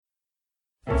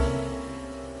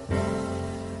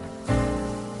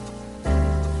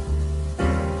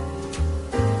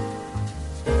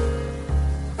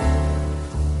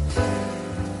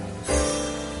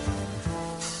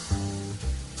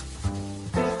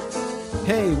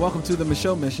Hey, welcome to the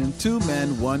Michelle Mission, 2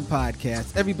 Men, 1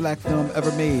 podcast. Every black film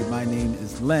ever made. My name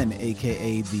is Len,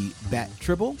 a.k.a. the Bat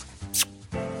Tribble.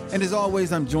 And as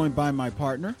always, I'm joined by my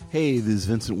partner. Hey, this is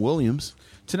Vincent Williams.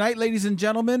 Tonight, ladies and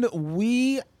gentlemen,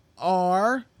 we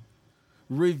are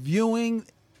reviewing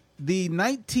the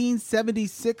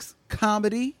 1976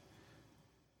 comedy,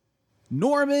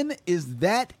 Norman, Is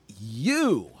That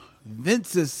You?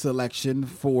 Vince's selection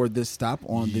for this stop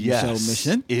on the Michelle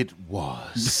Mission. It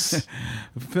was.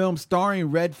 Film starring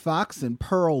Red Foxx and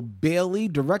Pearl Bailey,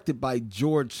 directed by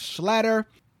George Schlatter,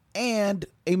 and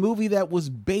a movie that was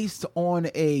based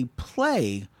on a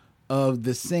play of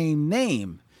the same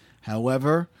name.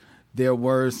 However, there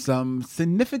were some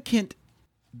significant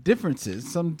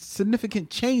differences, some significant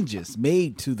changes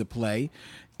made to the play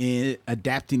in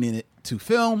adapting it to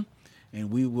film,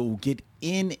 and we will get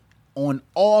in on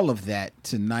all of that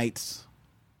tonight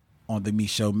on the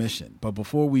Michelle Mission. But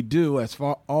before we do, as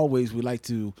always, we like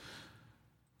to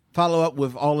follow up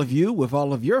with all of you, with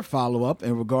all of your follow-up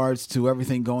in regards to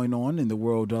everything going on in the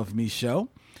world of Michelle,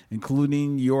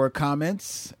 including your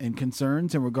comments and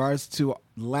concerns in regards to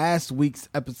last week's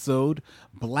episode,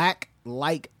 Black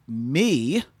Like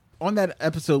Me. On that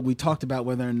episode, we talked about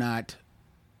whether or not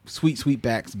Sweet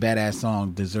Sweetback's Badass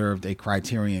Song deserved a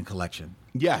Criterion Collection.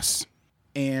 Yes.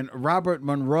 And Robert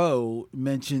Monroe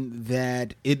mentioned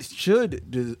that it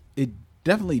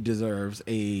definitely deserves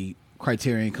a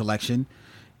Criterion Collection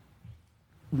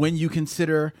when you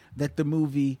consider that the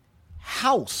movie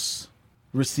House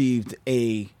received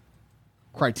a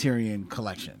Criterion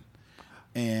Collection.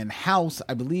 And House,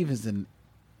 I believe, is an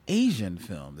Asian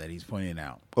film that he's pointing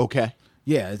out. Okay.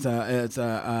 Yeah, it's a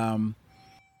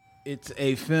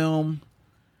film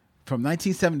from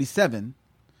 1977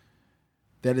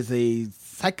 that is a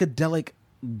psychedelic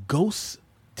ghost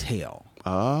tale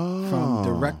from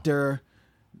director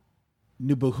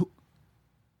Nobuhiko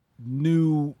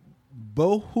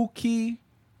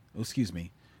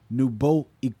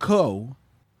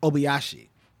Obayashi.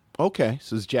 Okay,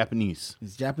 so it's Japanese.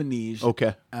 It's Japanese.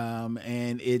 Okay.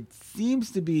 And it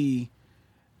seems to be,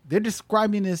 they're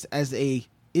describing this as a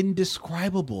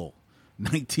indescribable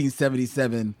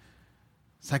 1977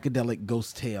 psychedelic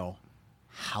ghost tale,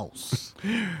 House.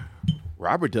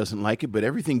 Robert doesn't like it, but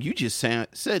everything you just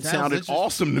said sounded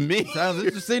awesome to me. Sounds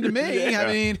interesting to me. Yeah. I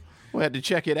mean, we'll have to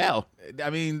check it out. I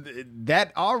mean,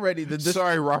 that already.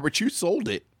 Sorry, Robert, you sold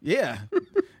it. Yeah.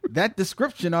 That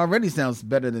description already sounds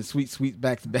better than Sweet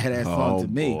Sweetback's Badass Song to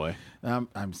me. Boy.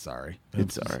 I'm sorry.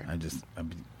 It's all right.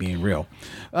 I'm being real.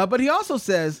 But he also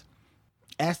says,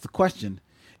 ask the question,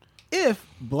 if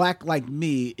Black Like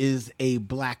Me is a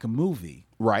black movie,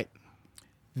 Right.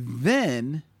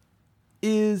 then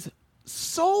is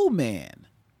Soul Man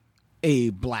a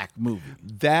black movie?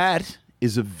 That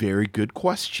is a very good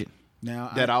question.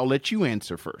 Now, I'll let you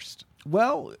answer first.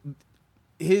 Well,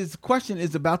 his question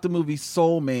is about the movie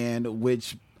Soul Man,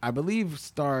 which I believe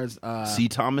stars C.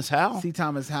 Thomas Howell.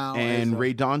 And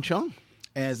Ray Don Chung.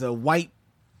 As a white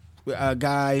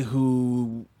guy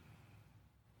who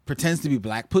pretends to be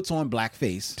black, puts on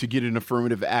blackface To get an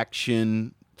affirmative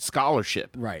action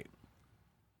scholarship. Right.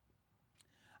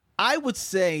 I would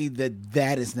say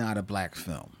that is not a black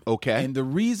film. Okay. And the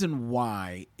reason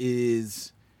why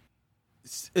is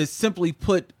simply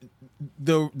put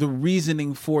the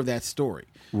reasoning for that story.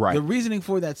 Right. The reasoning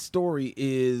for that story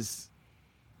is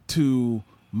to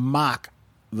mock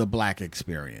the black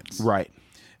experience. Right.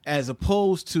 As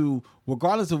opposed to,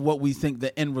 regardless of what we think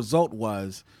the end result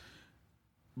was,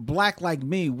 Black Like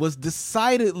Me was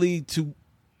decidedly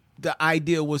the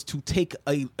idea was to take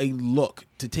a look,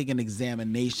 to take an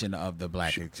examination of the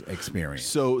black experience.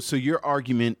 So your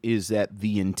argument is that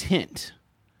the intent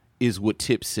is what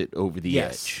tips it over the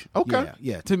edge. Okay.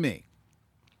 Yeah, to me.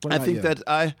 I think that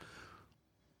I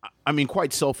mean,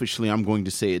 quite selfishly, I'm going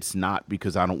to say it's not,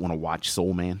 because I don't want to watch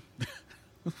Soul Man.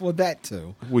 Well, that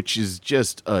too. Which is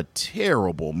just a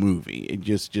terrible movie. It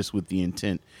just with the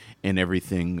intent and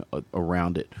everything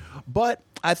around it. But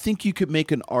I think you could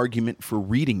make an argument for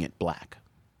reading it black.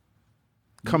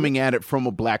 Coming at it from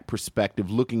a black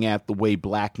perspective, looking at the way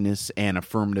blackness and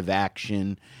affirmative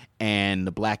action and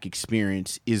the black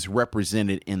experience is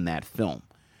represented in that film.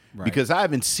 Right. Because I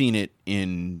haven't seen it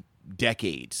in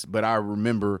decades, but I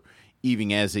remember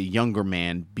even as a younger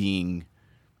man being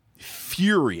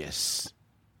furious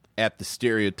at the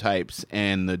stereotypes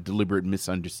and the deliberate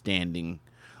misunderstanding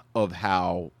of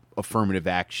how affirmative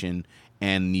action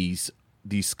and these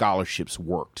scholarships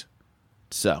worked.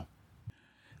 So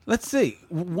let's see.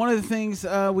 One of the things,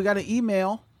 we got an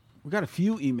email. We got a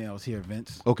few emails here,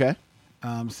 Vince. Okay.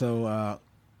 So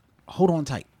hold on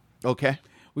tight. Okay.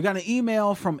 We got an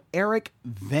email from Eric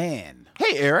Van.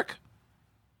 Hey, Eric.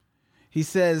 He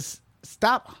says,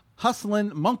 "Stop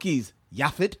hustling monkeys,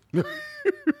 Yaphet."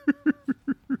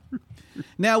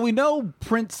 Now, we know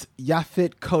Prince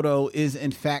Yaphet Kotto is,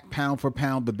 in fact, pound for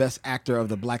pound, the best actor of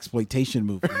the blaxploitation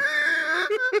movement.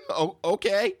 Oh,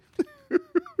 okay.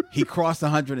 He crossed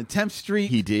 110th Street.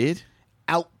 He did.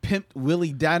 Out-pimped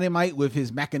Willie Dynamite with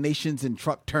his machinations in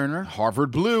Truck Turner.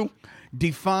 Harvard Blue.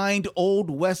 Defined Old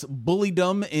West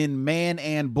bullydom in Man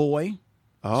and Boy.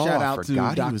 Oh, Shout I out to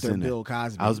forgot he was Dr. in Bill it.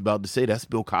 Cosby. I was about to say that's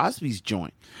Bill Cosby's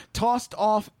joint. Tossed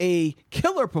off a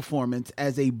killer performance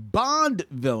as a Bond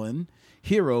villain,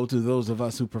 hero to those of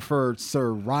us who preferred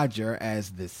Sir Roger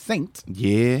as the Saint.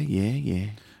 Yeah.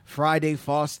 Friday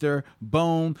Foster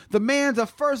Bone, the man's a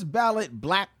first ballot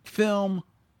black film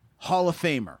Hall of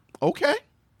Famer. Okay.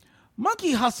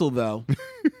 Monkey Hustle, though.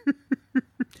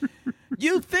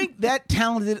 You'd think that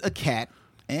talented a cat,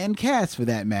 and cats for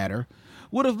that matter,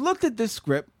 would have looked at this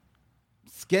script,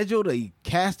 scheduled a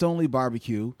cast-only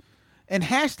barbecue, and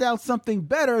hashed out something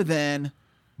better than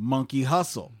Monkey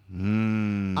Hustle.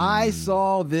 I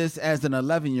saw this as an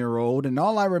 11-year-old, and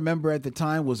all I remember at the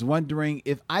time was wondering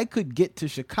if I could get to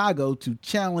Chicago to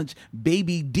challenge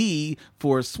Baby D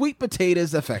for sweet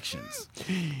potatoes affections.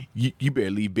 You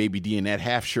better leave Baby D in that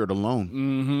half shirt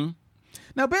alone.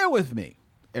 Now, bear with me,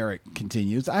 Eric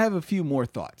continues. I have a few more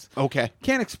thoughts. Okay.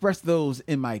 Can't express those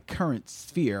in my current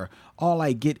sphere. All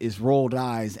I get is rolled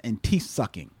eyes and teeth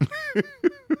sucking.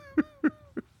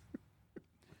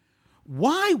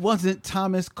 Why wasn't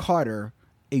Thomas Carter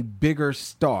a bigger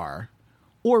star,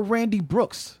 or Randy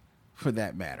Brooks for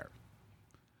that matter?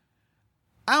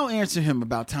 I'll answer him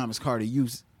about Thomas Carter. You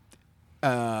see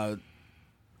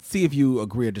if you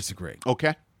agree or disagree.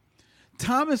 Okay.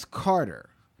 Thomas Carter.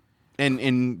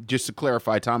 And just to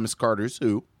clarify, Thomas Carter's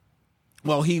who?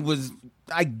 Well, he was,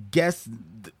 I guess,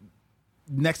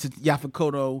 next to Yaphet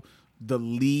Kotto, the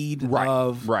lead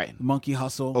of Monkey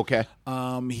Hustle. Okay.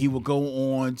 He will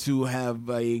go on to have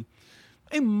a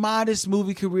modest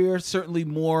movie career, certainly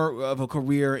more of a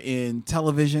career in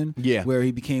television. Yeah. Where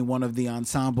he became one of the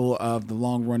ensemble of the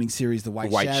long-running series, The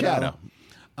White Shadow.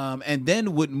 And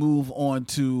then would move on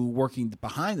to working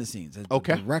behind the scenes as the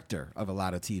director of a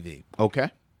lot of TV. Okay.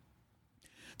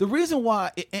 The reason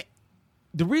why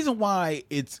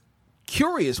it's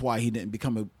curious why he didn't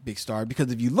become a big star,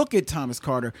 because if you look at Thomas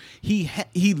Carter, he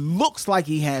looks like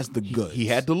he has the goods. He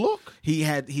had the look. He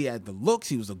had the looks.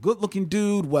 He was a good looking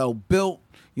dude, well built,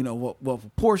 well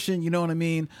proportioned. You know what I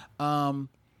mean? And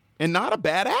not a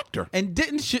bad actor. And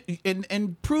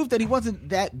and proved that he wasn't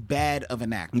that bad of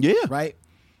an actor. Yeah. Right.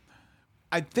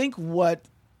 I think what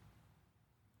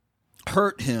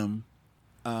hurt him,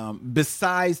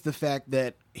 besides the fact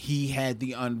that he had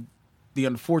the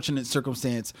unfortunate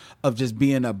circumstance of just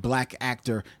being a black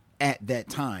actor at that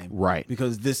time. Right.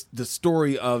 Because the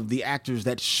story of the actors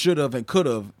that should have and could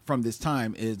have from this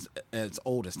time is as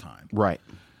old as time. Right.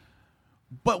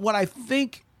 But what I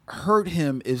think hurt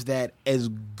him is that as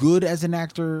good as an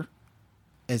actor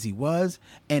as he was,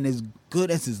 and as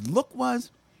good as his look was,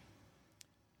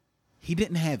 he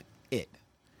didn't have it.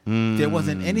 There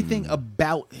wasn't anything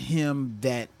about him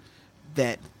that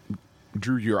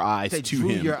drew your eyes to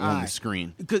him on the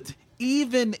screen. Because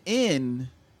even on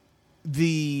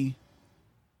the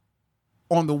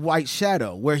White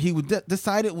Shadow, where he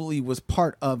decidedly was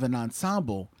part of an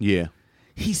ensemble, yeah,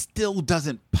 he still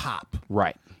doesn't pop.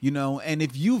 Right. And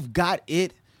if you've got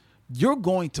it, you're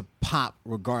going to pop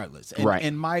regardless. And, right.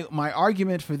 And my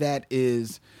argument for that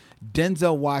is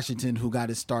Denzel Washington, who got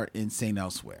his start in St.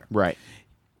 Elsewhere. Right.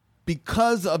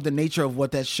 Because of the nature of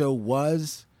what that show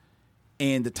was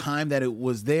and the time that it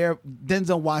was there,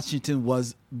 Denzel Washington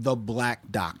was the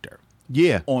black doctor.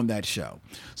 Yeah. On that show.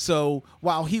 So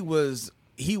while he was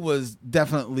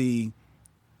definitely,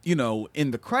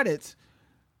 in the credits,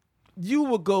 you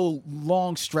would go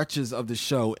long stretches of the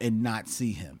show and not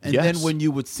see him. And then when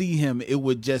you would see him, it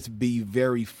would just be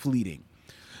very fleeting.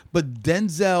 But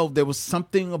Denzel, there was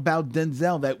something about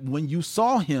Denzel that when you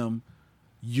saw him,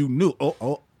 you knew,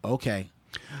 okay,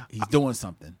 he's doing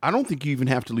something. I don't think you even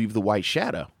have to leave the White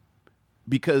Shadow,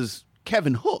 because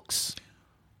Kevin Hooks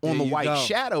on the White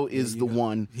Shadow is the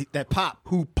one that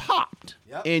who popped.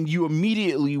 Yep. And you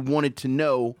immediately wanted to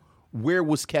know, where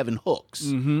was Kevin Hooks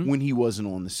when he wasn't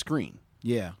on the screen?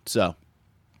 Yeah. So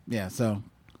there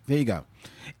you go.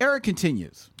 Eric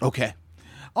continues. Okay.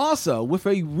 Also, with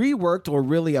a reworked or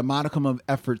really a modicum of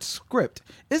effort script,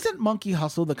 isn't Monkey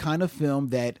Hustle the kind of film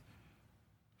that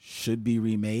should be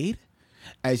remade?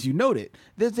 As you noted,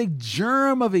 there's a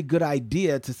germ of a good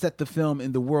idea to set the film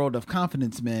in the world of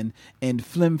confidence men and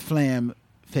flim-flam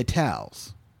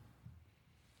fatales.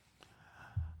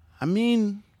 I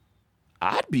mean,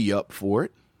 I'd be up for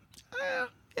it.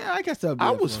 Yeah, I guess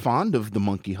I was fond of the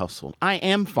Monkey Hustle. I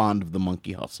am fond of the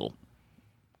Monkey Hustle.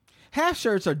 Half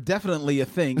shirts are definitely a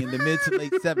thing in the mid to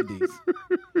late 70s.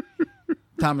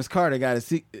 Thomas Carter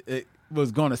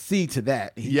was going to see to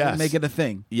that. He Yes. would make it a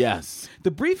thing. Yes.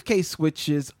 The briefcase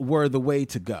switches were the way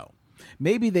to go.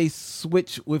 Maybe they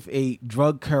switch with a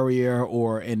drug courier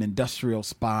or an industrial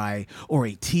spy or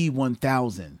a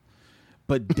T-1000.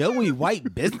 But doughy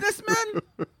white businessmen?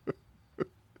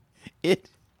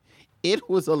 It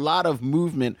was a lot of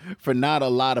movement for not a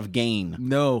lot of gain.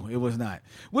 No, it was not.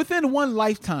 Within one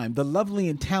lifetime, the lovely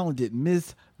and talented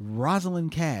Ms.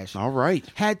 Rosalind Cash All right.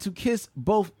 had to kiss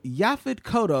both Yaphet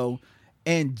Kotto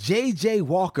and J.J.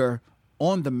 Walker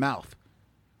on the mouth.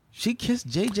 She kissed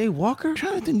J.J. Walker? I'm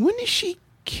trying to think, when did she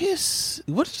kiss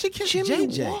What did she kiss Jimmy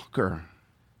J.J.? Walker?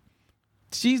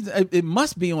 It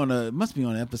must be on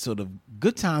an episode of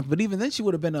Good Times, but even then she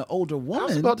would have been an older I was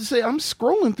woman. about to say, I'm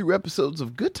scrolling through episodes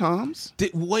of Good Times.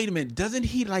 Wait a minute, doesn't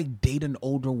he like date an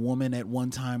older woman at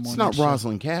one time? It's on not that show?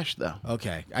 Rosalind Cash, though.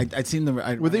 Okay, I'd seen them.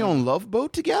 Were they on Love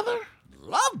Boat together?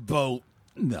 Love Boat?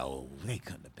 No, they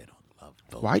couldn't have been on Love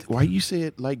Boat. Why you say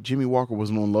it like Jimmy Walker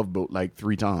wasn't on Love Boat like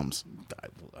 3 times?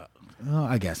 Oh,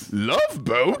 I guess. Love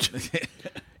Boat?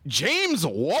 James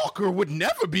Walker would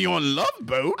never be on Love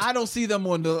Boat. I don't see them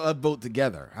on the boat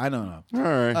together. I don't know. All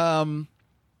right.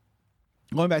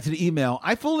 Going back to the email,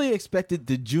 I fully expected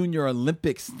the Junior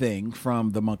Olympics thing from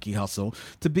the Monkey Hustle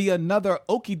to be another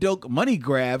okey doke money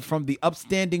grab from the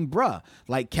upstanding bruh,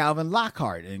 like Calvin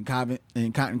Lockhart and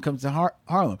Cotton Comes to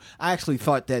Harlem. I actually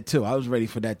thought that too. I was ready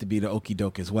for that to be the okey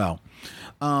doke as well.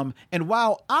 And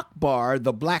while Akbar,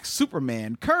 the Black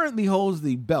Superman, currently holds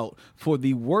the belt for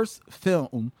the worst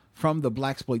film from the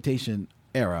blaxploitation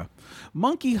era,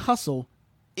 Monkey Hustle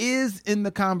is in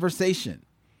the conversation.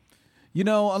 You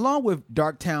know, along with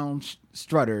Darktown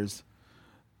Strutters,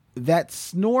 that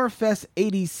Snorefest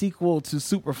 80s sequel to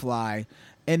Superfly,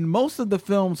 and most of the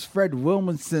films Fred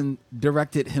Wilmington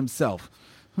directed himself.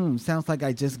 Sounds like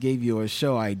I just gave you a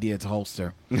show idea to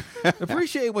holster.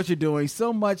 Appreciate what you're doing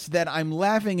so much that I'm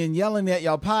laughing and yelling at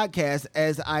y'all podcast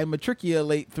as I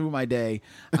matriculate through my day.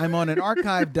 I'm on an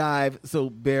archive dive, so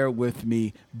bear with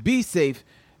me. Be safe,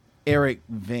 Eric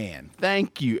Van.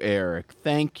 Thank you, Eric.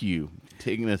 Thank you.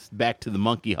 Taking us back to the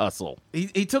Monkey Hustle.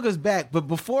 He took us back, but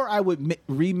before I would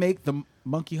remake the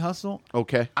Monkey Hustle,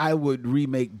 Okay. I would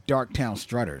remake Darktown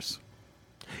Strutters.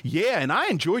 Yeah, and I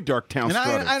enjoyed Darktown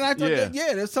Strutters. I thought,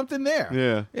 there's something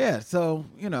there. Yeah. So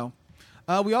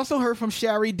we also heard from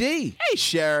Shari D, Hey,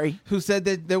 Sherry. who said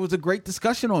that there was a great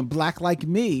discussion on Black Like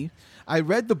Me. I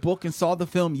read the book and saw the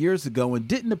film years ago and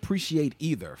didn't appreciate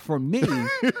either. For me,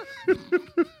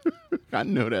 I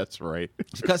know that's right.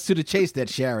 she cuts to the chase, that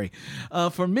Shari.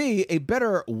 For me, a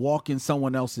better walk in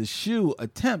someone else's shoe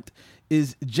attempt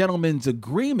is Gentleman's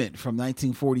Agreement from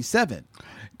 1947.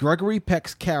 Gregory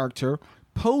Peck's character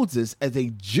poses as a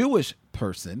Jewish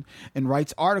person and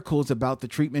writes articles about the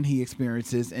treatment he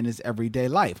experiences in his everyday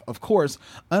life. Of course,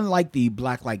 unlike the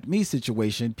Black Like Me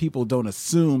situation, people don't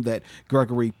assume that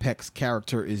Gregory Peck's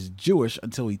character is Jewish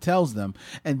until he tells them,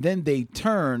 and then they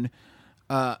turn.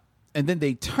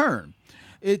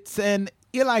 It's an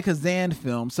Eli Kazan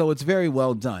film, so it's very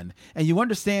well done. And you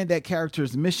understand that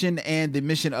character's mission and the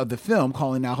mission of the film,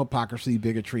 calling out hypocrisy,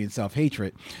 bigotry, and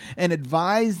self-hatred, and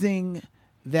advising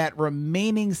that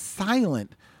remaining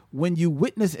silent when you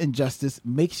witness injustice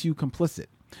makes you complicit.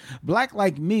 Black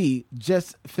Like Me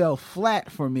just fell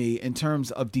flat for me in terms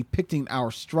of depicting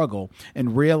our struggle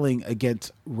and railing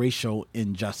against racial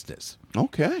injustice.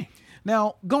 Okay.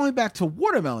 Now, going back to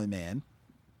Watermelon Man,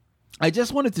 I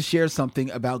just wanted to share something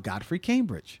about Godfrey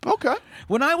Cambridge. Okay.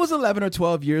 When I was 11 or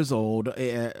 12 years old,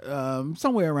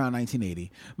 somewhere around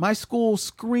 1980, my school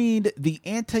screened the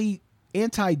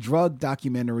anti-drug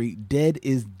documentary Dead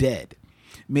is Dead,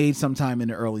 made sometime in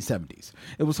the early 70s.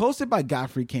 It was hosted by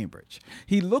Godfrey Cambridge.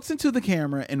 He looks into the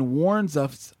camera and warns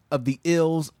us of the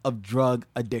ills of drug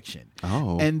addiction.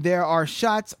 Oh. And there are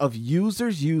shots of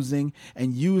users using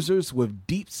and users with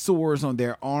deep sores on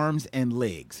their arms and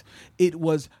legs. It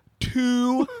was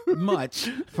too much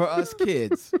for us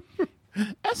kids.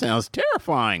 That sounds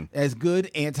terrifying. As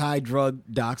good anti-drug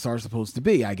docs are supposed to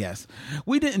be, I guess.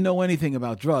 We didn't know anything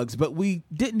about drugs, but we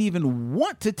didn't even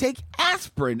want to take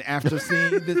aspirin after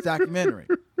seeing this documentary.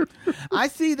 I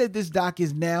see that this doc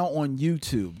is now on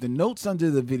YouTube. The notes under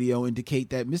the video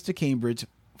indicate that Mr. Cambridge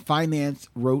financed,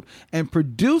 wrote, and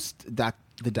produced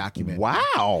the documentary.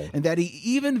 Wow. And that he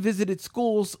even visited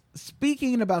schools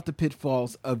speaking about the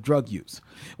pitfalls of drug use.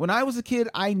 When I was a kid,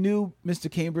 I knew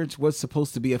Mr. Cambridge was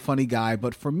supposed to be a funny guy,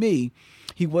 but for me,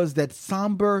 he was that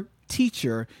somber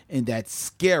teacher in that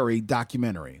scary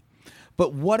documentary.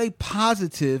 But what a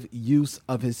positive use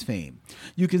of his fame.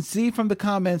 You can see from the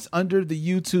comments under the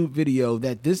YouTube video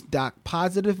that this doc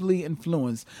positively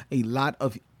influenced a lot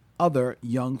of other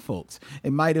young folks.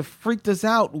 It might have freaked us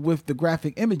out with the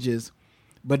graphic images,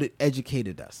 but it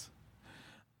educated us.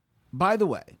 By the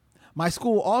way, my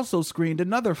school also screened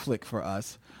another flick for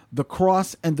us, The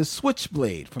Cross and the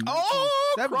Switchblade from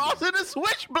 1970. Cross and the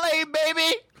Switchblade,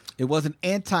 baby! It was an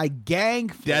anti-gang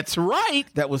flick. That's right.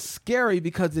 That was scary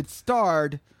because it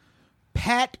starred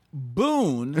Pat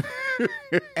Boone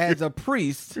as a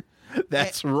priest.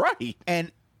 That's right.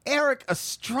 And Eric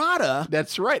Estrada.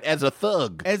 That's right, as a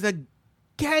thug. As a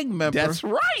gang member. That's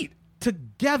right.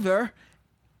 Together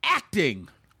acting.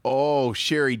 Oh,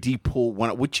 Sherry D. Poole.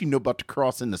 What you know about The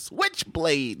Cross and the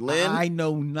Switchblade, Lynn? I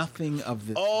know nothing of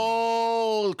this.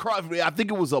 Oh, I think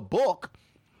it was a book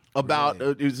about.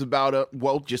 Really? It was about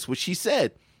well, just what she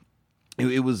said.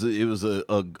 It was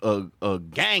a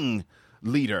gang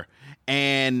leader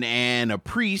and a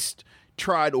priest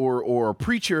tried or a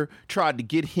preacher tried to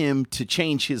get him to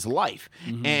change his life.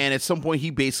 Mm-hmm. And at some point he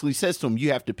basically says to him,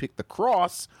 you have to pick the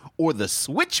cross or the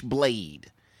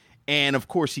switchblade. And of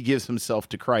course he gives himself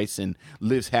to Christ and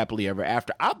lives happily ever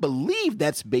after. I believe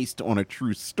that's based on a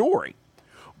true story.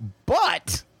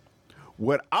 But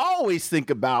what I always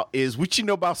think about is what you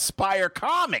know about Spire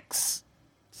Comics.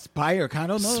 Spire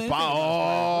Comics?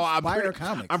 Spire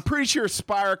Comics. I'm pretty sure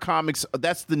Spire Comics,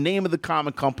 that's the name of the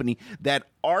comic company that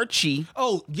Archie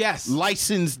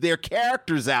licensed their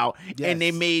characters out, and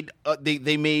they made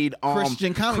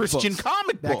Christian comic books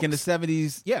back in the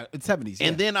 70s. Yeah, it's 70s.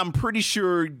 And then I'm pretty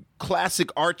sure classic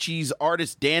Archie's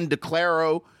artist Dan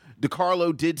DeCarlo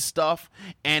did stuff,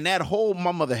 and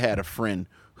my mother had a friend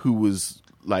who was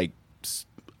like,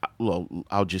 well,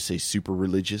 I'll just say super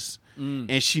religious.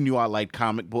 And she knew I liked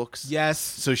comic books. Yes.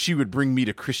 So she would bring me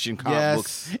to Christian comic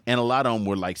books. And a lot of them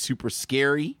were like super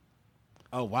scary.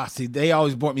 Oh, wow. See, they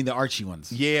always brought me the Archie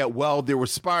ones. Yeah, well, there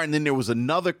was Spire, and then there was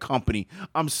another company.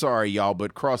 I'm sorry, y'all,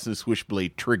 but Cross and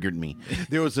Switchblade triggered me.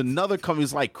 There was another company, it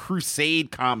was like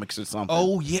Crusade Comics or something.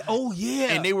 Oh, yeah.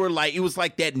 And they were like, it was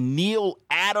like that Neil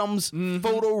Adams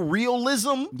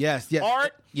photorealism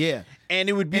art. Yeah. And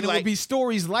it would be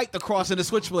stories like The Cross and the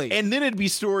Switchblade. And then it'd be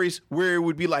stories where it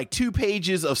would be like 2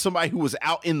 pages of somebody who was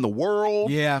out in the world.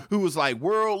 Yeah. Who was like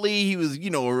worldly. He was,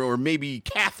 or maybe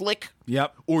Catholic.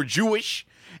 Yep. Or Jewish.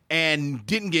 And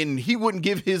he wouldn't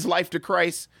give his life to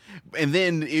Christ. And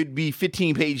then it'd be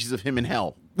 15 pages of him in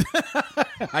hell.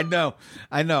 I know.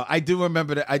 I do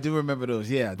remember that. I do remember those.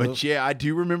 Yeah. But I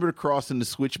do remember The Cross and the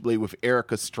Switchblade with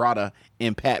Eric Estrada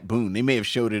and Pat Boone. They may have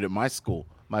showed it at my school,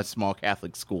 my small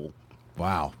Catholic school.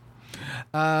 Wow.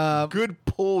 Good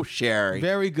pull, Sherry.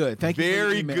 Very good. Thank you.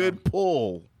 Very good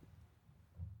pull.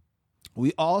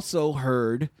 We also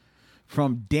heard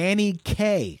from Danny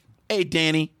K. Hey,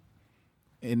 Danny.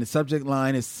 And the subject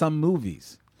line is some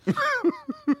movies.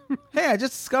 Hey, I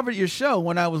just discovered your show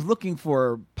when I was looking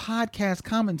for podcast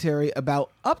commentary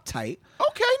about Uptight.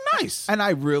 Okay, nice. And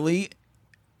I really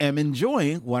am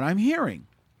enjoying what I'm hearing.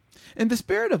 In the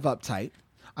spirit of Uptight,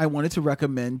 I wanted to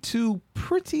recommend 2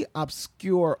 pretty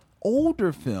obscure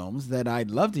older films that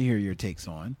I'd love to hear your takes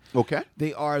on. Okay.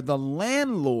 They are The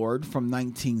Landlord from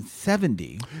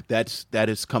 1970. That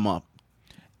has come up.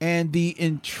 And The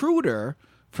Intruder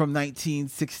from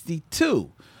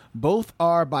 1962. Both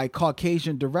are by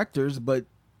Caucasian directors, but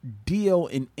deal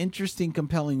in interesting,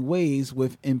 compelling ways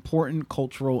with important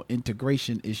cultural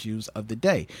integration issues of the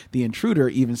day. The Intruder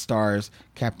even stars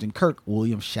Captain Kirk,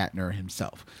 William Shatner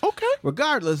himself. Okay.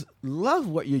 Regardless, love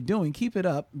what you're doing. Keep it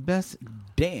up. Best,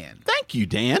 Dan. Thank you,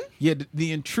 Dan. Yeah,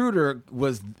 The Intruder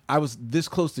I was this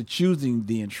close to choosing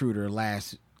The Intruder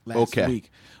last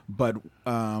week, but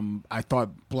I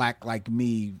thought Black Like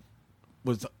Me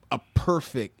was a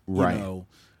perfect,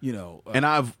 and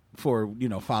I've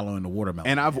following the watermelon.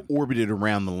 And I've orbited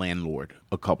around The Landlord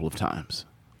a couple of times.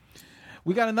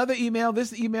 We got another email.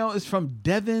 This email is from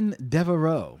Devin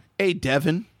Devereaux. Hey,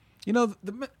 Devin.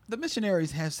 The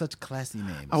missionaries have such classy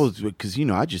names. Because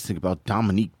I just think about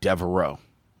Dominique Devereaux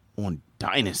on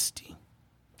Dynasty.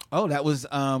 Oh, that was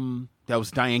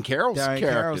Diane Carroll's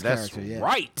character. That's yeah.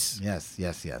 Right. Yes.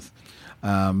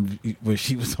 Where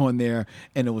she was on there,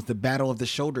 and it was the Battle of the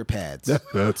Shoulder Pads.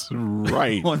 That's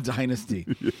right. On Dynasty.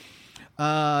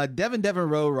 Devin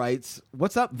Devereaux writes,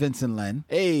 "What's up, Vincent Len?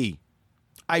 Hey,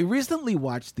 I recently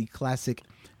watched the classic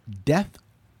Death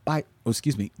by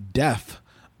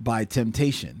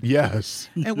Temptation. Yes.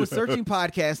 And was searching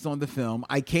podcasts on the film.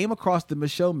 I came across the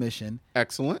Michelle Mission.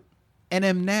 Excellent. And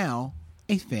am now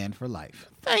a fan for life.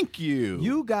 Thank you.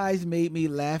 You guys made me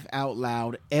laugh out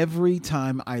loud every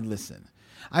time I listen.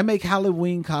 I make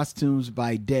Halloween costumes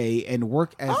by day and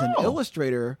work as an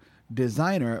illustrator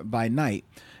designer by night.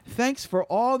 Thanks for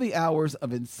all the hours of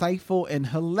insightful and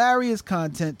hilarious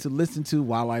content to listen to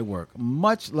while I work.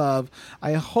 Much love.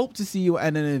 I hope to see you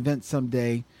at an event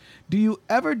someday. Do you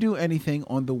ever do anything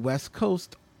on the West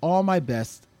Coast? All my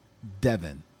best,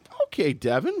 Devin. Okay,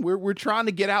 Devin, we're trying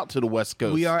to get out to the West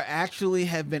Coast. We are actually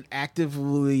have been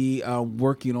actively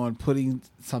working on putting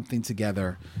something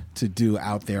together to do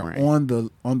out there on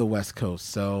the West Coast.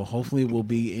 So hopefully we'll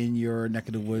be in your neck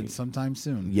of the woods sometime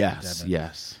soon. Yes, Devin.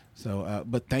 yes. So,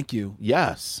 but thank you.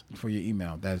 Yes. For your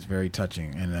email. That's very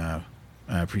touching, and I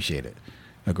appreciate it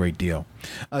a great deal.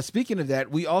 Speaking of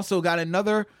that, we also got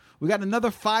another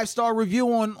 5-star review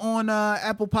on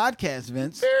Apple Podcasts,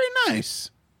 Vince. Very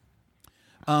nice.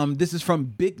 This is from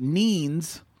Big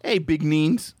Neens. Hey, Big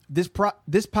Neens. This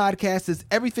podcast is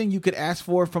everything you could ask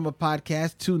for from a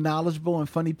podcast. Two knowledgeable and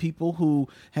funny people who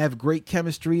have great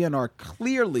chemistry and are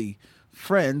clearly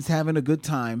friends having a good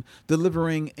time,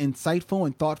 delivering insightful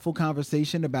and thoughtful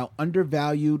conversation about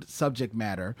undervalued subject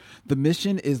matter. The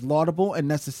mission is laudable and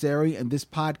necessary, and this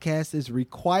podcast is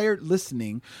required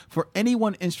listening for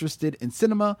anyone interested in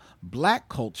cinema, black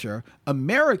culture,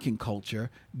 American culture,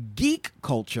 geek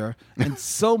culture, and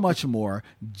so much more.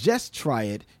 Just try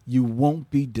it. You won't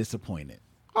be disappointed.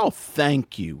 Oh,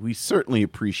 thank you. We certainly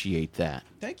appreciate that.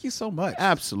 Thank you so much.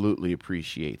 Absolutely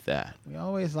appreciate that. We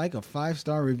always like a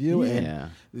 5-star review Yeah.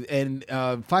 and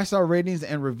 5-star ratings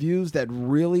and reviews. That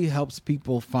really helps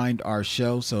people find our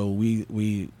show. So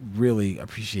we really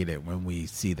appreciate it when we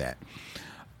see that.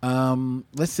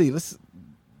 Let's see. Let's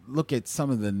look at some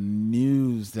of the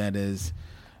news that is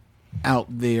out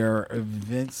there,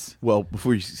 Vince. Well,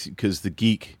 before you, because the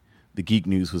geek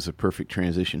news was a perfect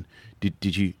transition.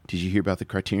 Did you hear about the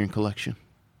Criterion Collection?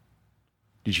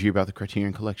 Did you hear about the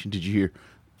Criterion Collection? Did you hear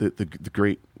the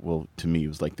great? Well, to me, it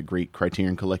was like the great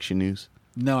Criterion Collection news.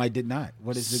 No, I did not.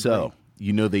 What is it? So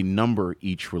they number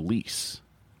each release.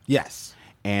 Yes,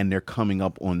 and they're coming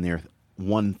up on their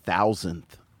 1,000th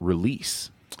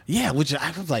release. Yeah, which I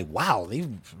was like, wow, they've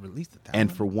released 1,000.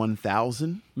 And for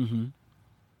 1,000,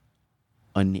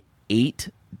 an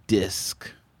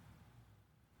 8-disc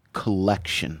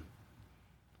collection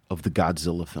of the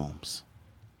Godzilla films.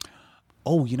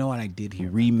 Oh, you know what I did hear?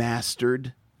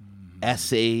 Remastered,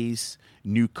 essays,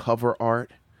 new cover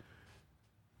art.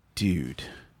 Dude,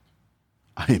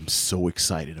 I am so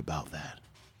excited about that.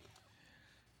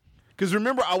 Because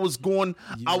remember, I was on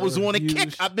a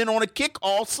kick. I've been on a kick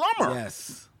all summer.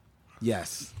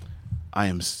 Yes. I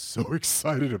am so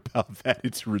excited about that.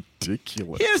 It's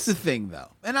ridiculous. Here's the thing, though,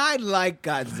 and I like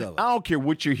Godzilla. I don't care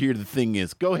what your here the thing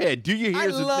is. Go ahead. Do your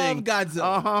here's the thing. I love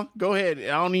Godzilla. Go ahead.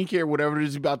 I don't even care whatever it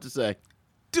is you're about to say.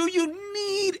 Do you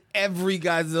need every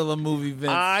Godzilla movie,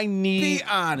 Vince? Be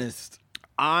honest.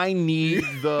 I need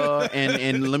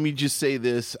and let me just say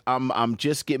this. I'm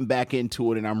just getting back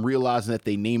into it, and I'm realizing that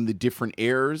they named the different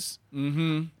eras.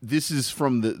 Mm-hmm. This is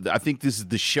from I think this is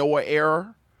the Showa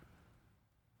era.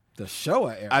 The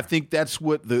Showa era? I think that's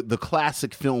what the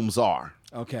classic films are.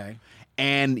 Okay.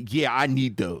 And yeah, I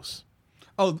need those.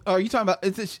 Oh, are you talking about,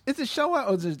 is it Showa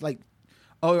or is it like,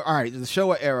 oh, all right, the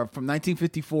Showa era from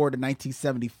 1954 to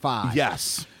 1975.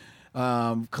 Yes.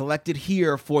 Collected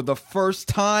here for the first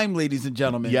time, ladies and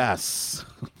gentlemen. Yes.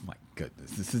 Oh my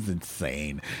goodness, this is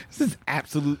insane. This is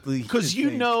absolutely because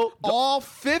all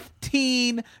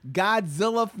 15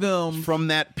 Godzilla films from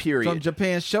that period, from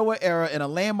Japan's Showa era, in a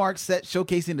landmark set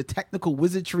showcasing the technical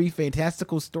wizardry,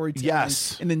 fantastical storytelling,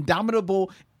 and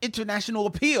indomitable international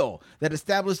appeal that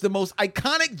established the most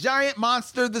iconic giant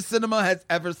monster the cinema has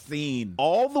ever seen.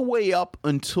 All the way up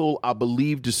until, I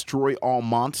believe, Destroy All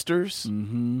Monsters,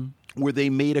 where they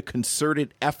made a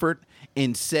concerted effort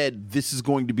and said, this is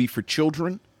going to be for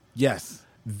children. Yes.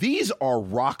 These are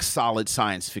rock solid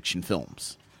science fiction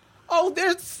films. Oh,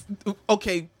 there's...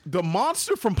 Okay. The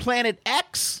Monster from Planet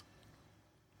X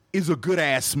is a good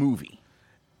ass movie.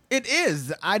 It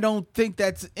is. I don't think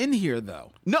that's in here,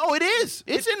 though. No, it is.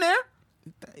 It's in there.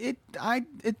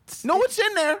 It's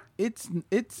in there.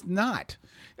 It's not.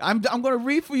 I'm going to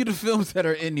read for you the films that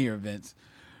are in here, Vince.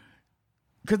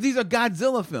 Because these are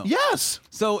Godzilla films. Yes.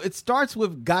 So it starts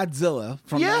with Godzilla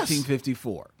from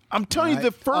 1954. I'm telling you,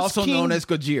 the first also known as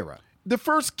Gojira. The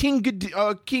first King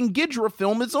Ghidorah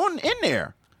film is in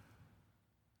there.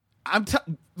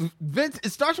 Vince,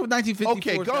 it starts with 1954.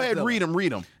 Okay, go ahead, read them.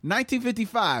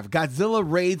 1955, Godzilla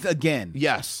raids again.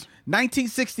 Yes.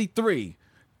 1963,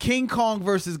 King Kong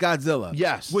versus Godzilla.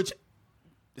 Yes. Which,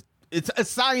 it's a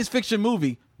science fiction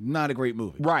movie, Not a great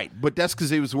movie. Right, but that's because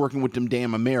they was working with them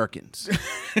damn Americans.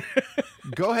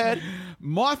 Go ahead.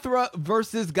 Mothra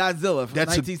versus Godzilla from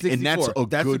 1964.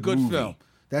 And that's a good movie. film.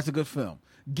 That's a good film.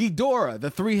 Ghidorah, the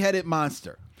three-headed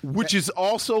monster. Which is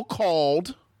also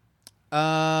called...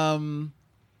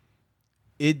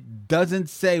 It doesn't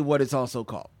say what it's also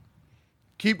called.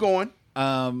 Keep going.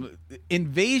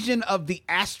 Invasion of the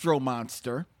Astro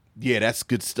Monster. Yeah, that's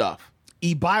good stuff.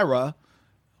 Ibira,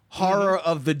 Horror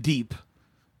of the Deep.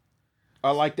 I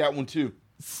like that one too.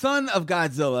 Son of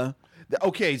Godzilla.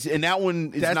 Okay, and that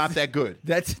one is not that good.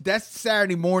 That's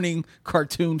Saturday morning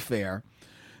cartoon fare.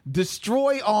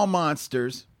 Destroy All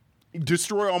Monsters.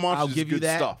 Destroy All Monsters. I'll give you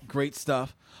that. Stuff. Great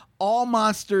stuff. All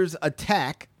Monsters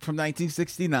Attack from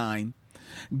 1969.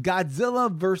 Godzilla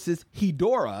versus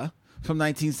Hedorah from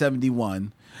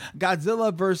 1971.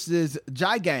 Godzilla versus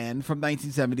Gigan from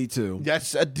 1972.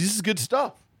 This is good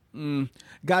stuff.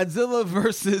 Godzilla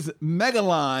versus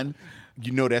Megalon.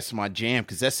 You know that's my jam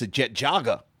because that's a Jet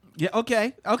Jaga. Yeah,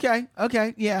 okay.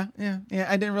 Yeah.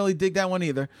 I didn't really dig that one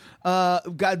either.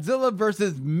 Godzilla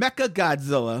versus Mecha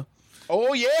Godzilla.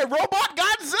 Oh, yeah, Robot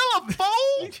Godzilla,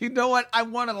 fool! You know what? I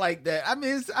want to like that. I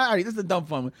mean, it's all right. This is a dumb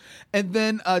fun one. And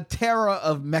then Terror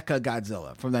of Mecha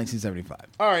Godzilla from 1975.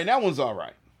 All right, that one's all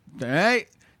right. All right?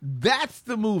 That's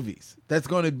the movies that's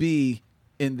going to be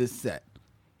in this set.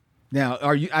 Now,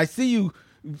 I see you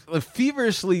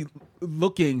feverishly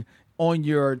looking on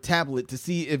your tablet to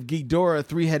see if Ghidorah,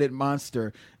 three-headed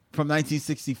monster from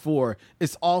 1964,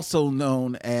 is also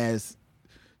known as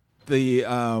the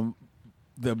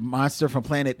monster from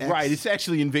Planet X. Right, it's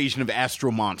actually Invasion of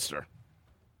Astro Monster.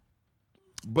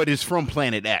 But it's from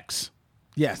Planet X.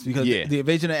 Yes, because the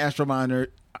Invasion of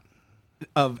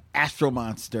Astro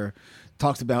Monster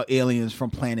talks about aliens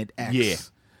from Planet X. Yeah.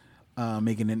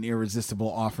 Making an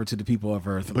irresistible offer to the people of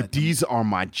Earth. But these are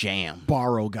my jam.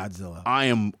 Borrow Godzilla.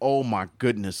 Oh my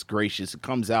goodness gracious. It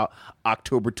comes out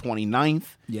October 29th.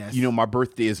 Yes. You know, my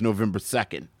birthday is November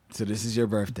 2nd. So this is your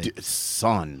birthday.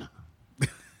 Son.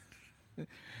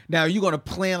 Now, are you going to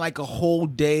plan like a whole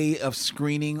day of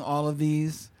screening all of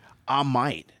these? I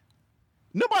might.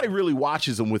 Nobody really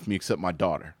watches them with me except my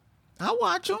daughter. I'll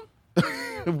watch them.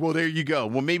 Well, there you go.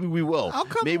 Well, maybe we will. I'll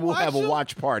come maybe we'll have a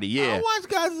watch party. Yeah. I'll watch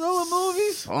Godzilla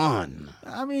movies. Son.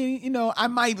 I mean, you know, I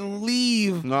might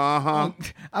leave. Uh-huh.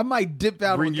 I might dip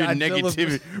out. Bring your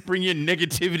negativity. Bring your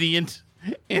negativity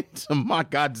into my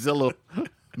Godzilla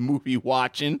movie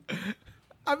watching.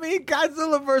 I mean,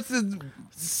 Godzilla versus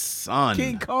Son.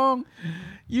 King Kong.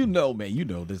 You know, man. You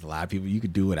know, there's a lot of people you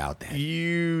could do without that.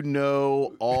 You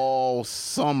know, all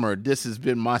summer this has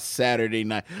been my Saturday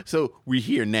night. So we're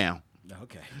here now.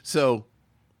 Okay. So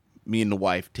me and the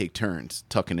wife take turns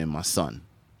tucking in my son.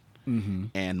 Mm-hmm.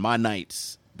 And my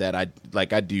nights that I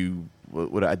do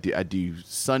what I do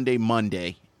Sunday,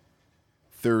 Monday,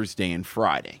 Thursday, and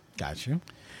Friday. Gotcha.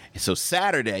 And so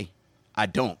Saturday, I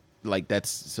don't. Like that's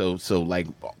so like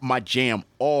my jam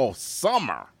all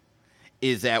summer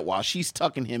is that while she's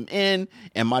tucking him in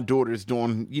and my daughter's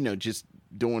doing, just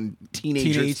doing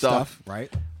teenage stuff,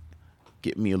 right?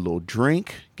 Get me a little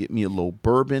drink, get me a little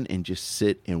bourbon, and just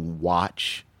sit and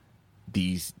watch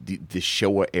the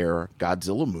Showa era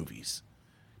Godzilla movies.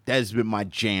 That has been my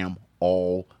jam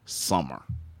all summer.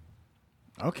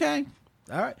 Okay,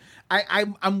 all right.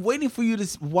 I'm waiting for you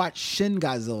to watch Shin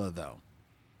Godzilla though,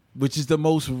 which is the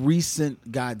most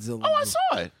recent Godzilla. Oh, I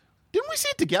saw it. Didn't we see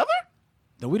it together?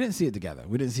 No, we didn't see it together.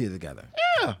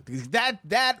 Yeah.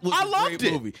 That was a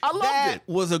great movie. I loved that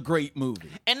it. Was a great movie.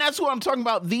 And that's what I'm talking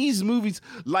about. These movies,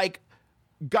 like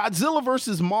Godzilla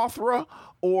versus Mothra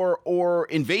or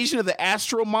Invasion of the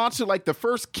Astro Monster, like the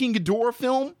first King Ghidorah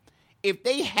film, if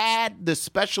they had the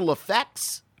special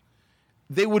effects,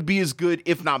 they would be as good,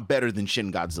 if not better, than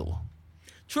Shin Godzilla.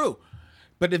 True.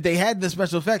 But if they had the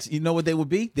special effects, you know what they would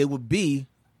be? They would be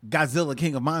Godzilla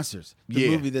King of Monsters, the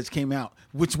movie that came out,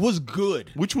 which was good.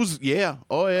 Which was,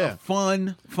 oh yeah. A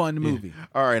fun movie. Yeah.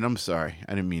 All right, I'm sorry.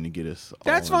 I didn't mean to get us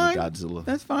That's all fine. into Godzilla.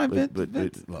 That's fine,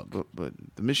 But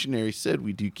the missionary said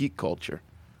we do geek culture.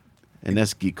 And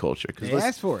that's geek culture. They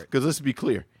asked for it. Because let's be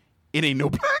clear, it ain't no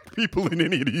black people in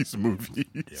any of these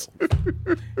movies.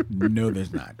 No,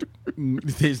 there's not.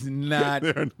 There's not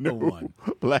There are no one.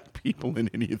 black people in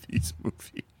any of these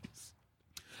movies.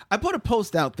 I put a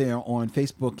post out there on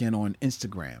Facebook and on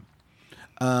Instagram,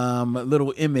 a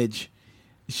little image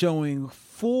showing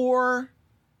 4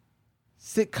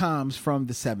 sitcoms from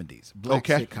the 70s, black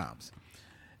sitcoms.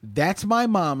 That's My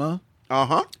Mama,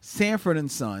 Sanford and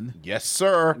Son, Yes,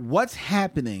 sir. What's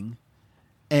Happening,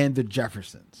 and The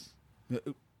Jeffersons.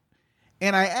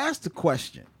 And I asked the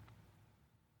question,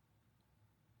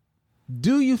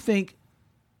 do you think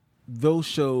those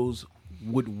shows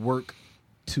would work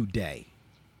today?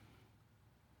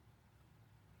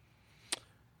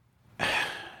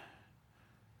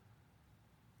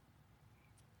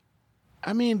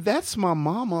 I mean, That's My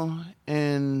Mama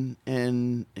and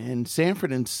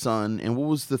Sanford Son, and what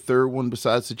was the third one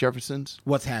besides the Jeffersons?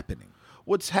 What's Happening?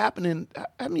 What's Happening?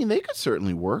 I mean, they could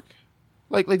certainly work.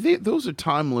 Those are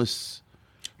timeless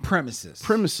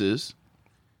premises.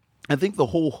 I think the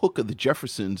whole hook of the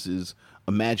Jeffersons is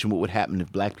imagine what would happen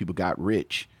if black people got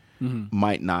rich.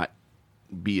 Might not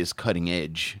be as cutting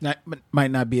edge.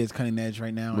 Might not be as cutting edge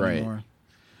right now anymore.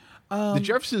 The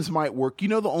Jeffersons might work. You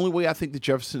know, the only way I think the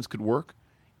Jeffersons could work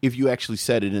if you actually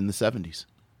set it in the 70s.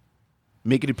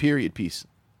 Make it a period piece.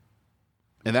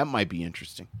 And that might be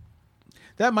interesting.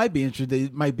 That might be interesting. They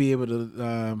might be able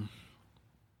to...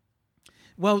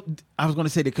 well, I was going to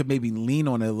say they could maybe lean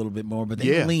on it a little bit more, but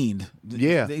they leaned.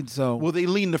 Yeah. They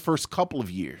leaned the first couple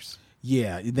of years.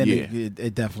 Yeah. Then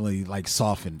it definitely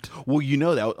softened. Well, you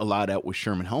know that a lot of that was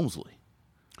Sherman Hemsley.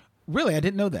 Really? I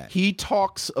didn't know that. He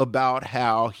talks about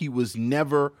how he was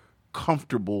never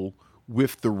comfortable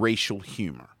with the racial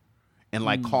humor and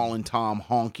calling Tom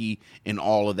honky and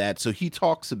all of that. So he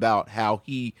talks about how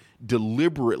he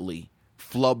deliberately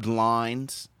flubbed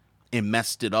lines and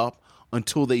messed it up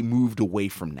until they moved away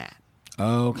from that.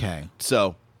 Okay.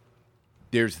 So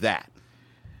there's that.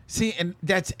 See, and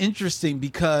that's interesting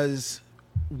because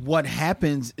what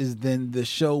happens is then the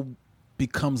show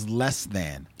becomes less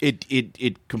than.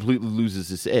 It completely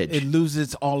loses its edge. It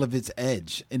loses all of its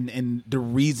edge and the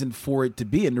reason for it to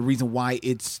be and the reason why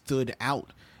it stood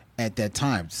out at that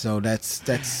time. So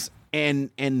that's and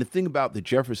the thing about the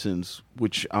Jeffersons,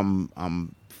 which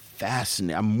I'm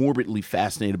fascinated, I'm morbidly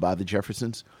fascinated by the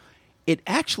Jeffersons. It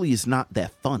actually is not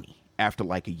that funny after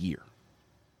a year.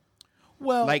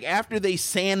 Well, after they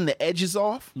sand the edges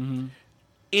off,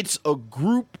 it's a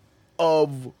group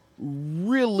of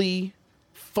really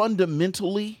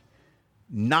fundamentally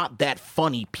not that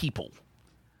funny people.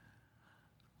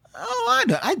 Oh,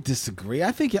 I disagree.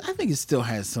 I think it still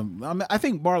has some. I mean, I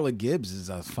think Marla Gibbs is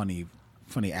a funny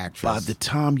actress. By the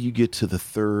time you get to the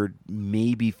third,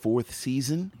 maybe fourth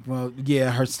season, well,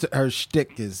 yeah, her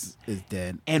shtick is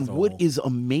dead. And what is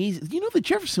amazing, the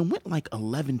Jefferson went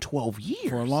 11, 12 years.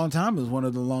 For a long time. It was one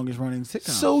of the longest running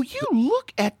sitcoms. So you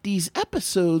look at these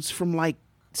episodes from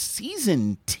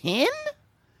season 10.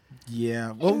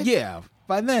 Yeah. Well, yeah.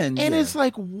 By then, and it's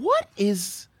what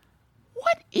is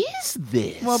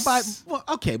this?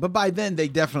 But by then they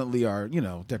definitely are,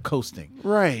 they're coasting.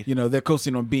 Right. They're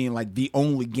coasting on being the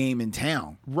only game in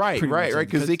town. Right,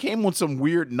 because they came on some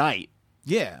weird night.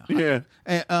 Yeah. Yeah.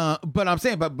 And, but I'm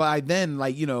saying, but by then,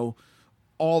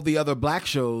 all the other black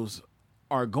shows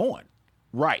are going.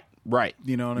 Right.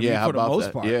 You know what I mean? For the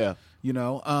most part. Yeah.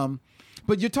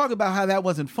 But you're talking about how that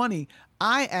wasn't funny.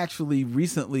 I actually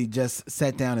recently just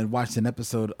sat down and watched an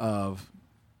episode of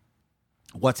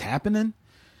What's Happening.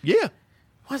 Yeah.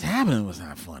 What's Happening was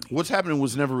not funny. What's Happening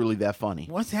was never really that funny.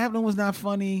 What's Happening was not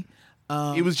funny.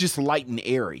 It was just light and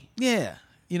airy. Yeah.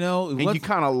 And you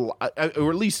kind of, or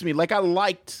at least me, I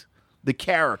liked the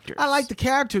characters. I like the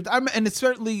characters. And it's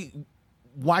certainly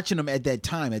watching them at that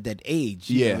time, at that age.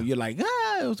 You know, you're like, it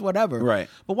was whatever. Right.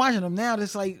 But watching them now,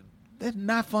 it's they're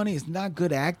not funny. It's not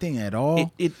good acting at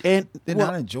all. They're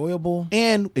not enjoyable.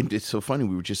 And it's so funny.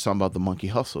 We were just talking about the Monkey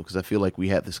Hustle because I feel like we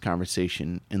had this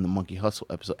conversation in the Monkey Hustle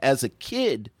episode. As a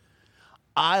kid,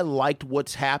 I liked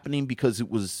What's Happening because it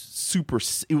was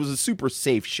a super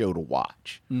safe show to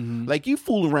watch. Mm-hmm. You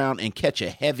fool around and catch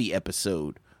a heavy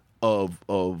episode of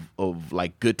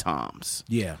Good Times.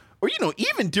 Yeah. Or,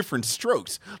 even Different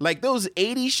Strokes. Those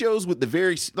 80s shows with the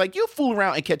very, you'll fool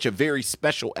around and catch a very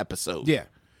special episode. Yeah.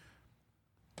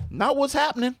 Not What's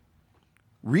Happening.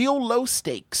 Real low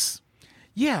stakes.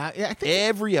 Yeah, I think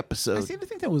every episode. I seem to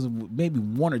think there was maybe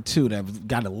one or two that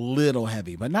got a little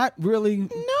heavy, but not really.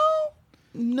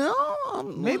 No,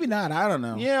 maybe not. I don't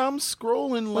know. Yeah, I'm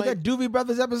scrolling. But that Doobie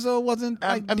Brothers episode wasn't.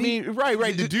 Right. The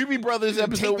Doobie Brothers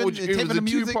episode, which it was a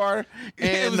two-part.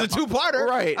 It was a two-parter,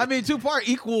 right? I mean, two-part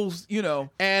equals,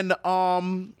 And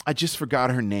I just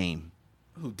forgot her name.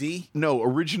 Who? D? No,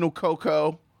 original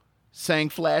Coco sang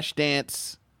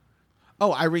Flashdance.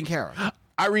 Oh, Irene Cara.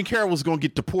 Irene Cara was going to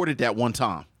get deported that one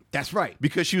time. That's right.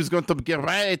 Because she was going to get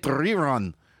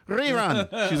rerun. She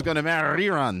was going to marry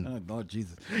rerun. Oh, Lord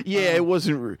Jesus. Yeah, it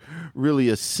wasn't really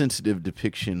a sensitive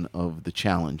depiction of the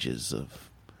challenges of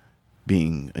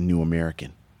being a new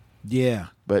American. Yeah.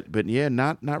 But yeah,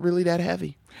 not really that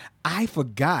heavy. I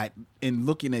forgot in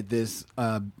looking at this,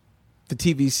 the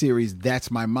TV series That's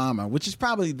My Mama, which is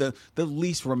probably the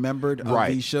least remembered of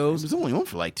these shows. It was only on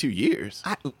for 2 years.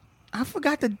 I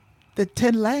forgot that that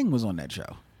Ted Lang was on that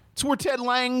show. It's where Ted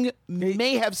Lang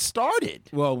may have started.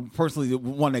 Well, personally, the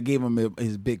one that gave him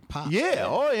his big pop. Yeah.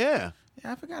 Oh, yeah.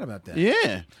 Yeah, I forgot about that.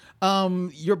 Yeah.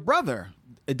 Your brother,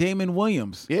 Damon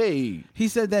Williams. Yay. He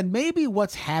said that maybe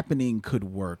What's Happening could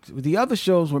work. The other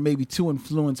shows were maybe too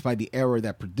influenced by the era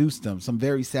that produced them. Some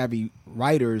very savvy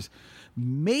writers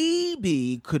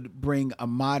maybe could bring a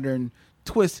modern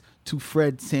twist to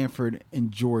Fred Sanford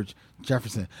and George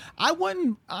Jefferson. I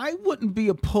wouldn't be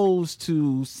opposed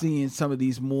to seeing some of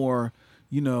these more,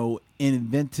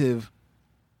 inventive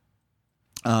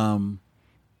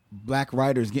black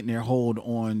writers getting their hold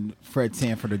on Fred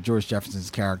Sanford or George Jefferson's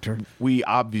character. We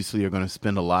obviously are going to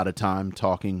spend a lot of time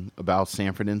talking about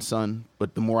Sanford and Son,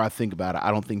 but the more I think about it,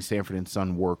 I don't think Sanford and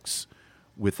Son works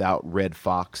without Red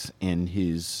Fox and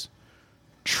his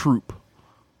troupe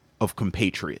of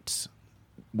compatriots,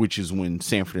 which is when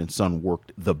Sanford and Son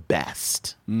worked the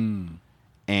best.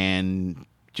 And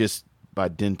just by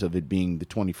dint of it being the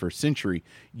 21st century,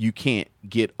 you can't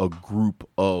get a group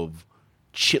of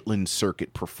Chitlin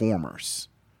Circuit performers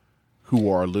who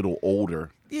are a little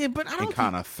older, but I don't and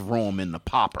kind of throw them in the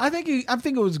popper. I think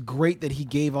it was great that he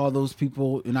gave all those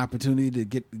people an opportunity to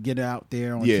get out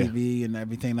there on TV and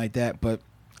everything like that. But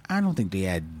I don't think they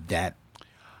had that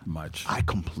much. I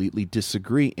completely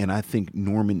disagree, and I think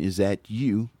Norman Is That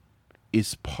You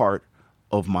is part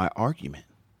of my argument.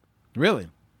 Really?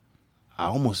 I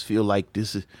almost feel like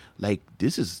this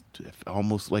is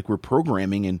almost like we're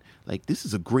programming, and like this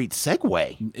is a great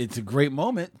segue. It's a great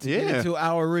moment to get into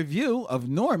our review of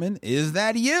Norman Is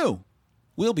That You?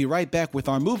 We'll be right back with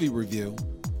our movie review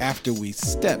after we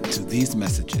step to these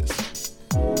messages.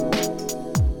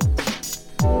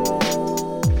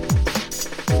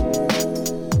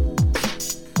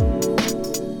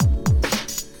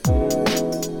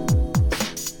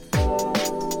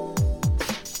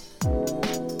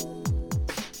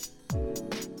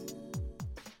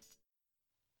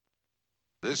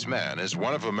 This man is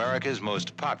one of America's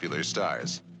most popular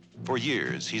stars. For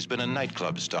years, he's been a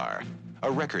nightclub star,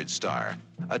 a record star,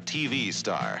 a TV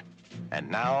star, and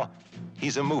now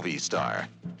he's a movie star.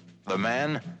 The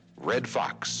man, Red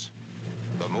Fox.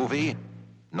 The movie,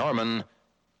 Norman,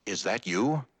 Is That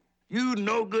You? You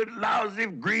no good, lousy,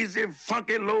 greasy,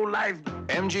 funky, low-life.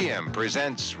 MGM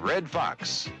presents Red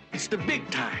Fox It's the big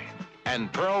time.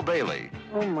 and Pearl Bailey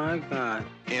Oh, my God.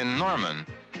 in Norman,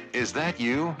 Is That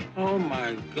You? Oh,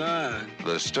 my God.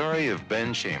 The story of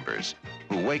Ben Chambers,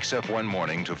 who wakes up one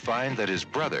morning to find that his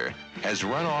brother has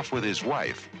run off with his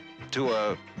wife to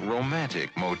a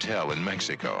romantic motel in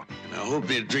Mexico. I hope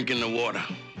they're drinking the water.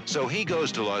 So he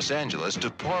goes to Los Angeles to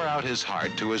pour out his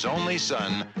heart to his only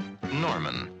son,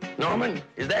 Norman. Norman,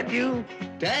 is that you?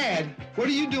 Dad, what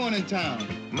are you doing in town?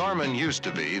 Norman used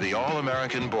to be the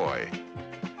all-American boy.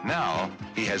 Now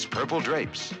he has purple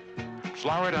drapes,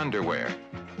 flowered underwear,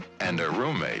 and a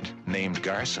roommate named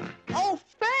Garson. Oh,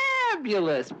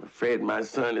 fabulous. I'm afraid my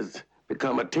son has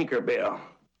become a Tinkerbell.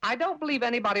 I don't believe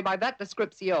anybody by that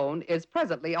description is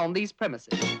presently on these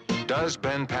premises. Does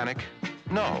Ben panic?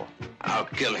 No. I'll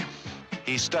kill him.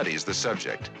 He studies the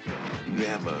subject. You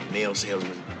have a nail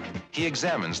salesman? He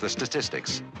examines the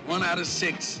statistics. 1 out of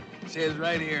 6. Says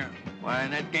right here. Why,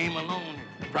 in that game alone,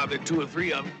 probably 2 or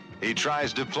 3 of them. He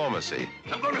tries diplomacy,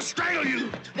 I'm gonna strangle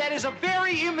you. That is a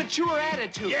very immature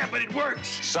attitude. Yeah, but it works.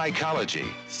 psychology,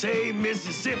 Say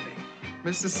Mississippi.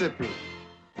 Mississippi.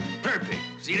 Perfect.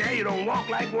 See there, you don't walk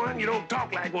like one, you don't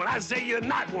talk like one. I say you're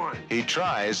not one. he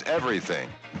tries everything.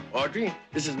 Audrey,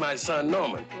 this is my son,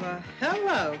 Norman. Well,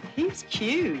 hello. He's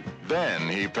cute. Then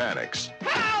he panics.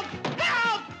 Help!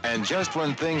 Help! And just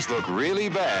when things look really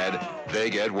bad, they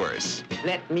get worse.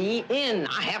 Let me in.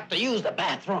 I have to use the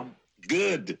bathroom.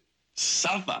 Good.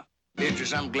 Suffer.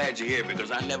 Beatrice, I'm glad you're here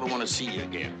because I never want to see you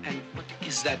again. And what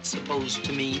is that supposed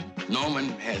to mean? Norman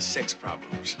has sex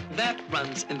problems. That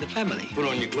runs in the family. Put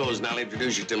on your clothes and I'll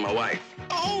introduce you to my wife.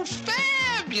 Oh,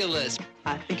 fabulous!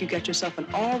 I think you got yourself an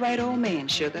all right old man,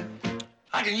 sugar.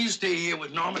 How can you stay here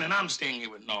with Norman and I'm staying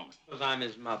here with Norman? Because I'm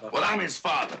his mother. Well, I'm his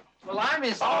father. Well, I'm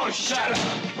his... Oh, shut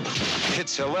up.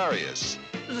 It's hilarious.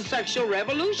 There's a sexual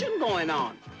revolution going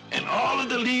on. And all of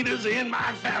the leaders are in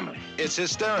my family. It's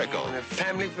hysterical. And the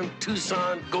family from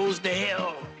Tucson goes to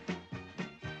hell.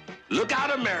 Look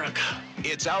out, America.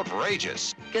 It's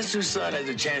outrageous. Guess whose son has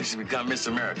a chance to become Miss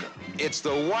America? It's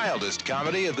the wildest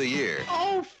comedy of the year.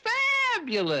 Oh,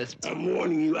 fabulous. I'm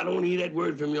warning you, I don't want to hear that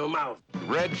word from your mouth.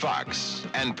 Red Fox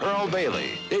and Pearl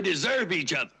Bailey. They deserve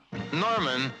each other.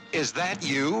 Norman, Is That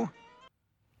You?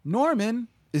 Norman,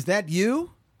 Is That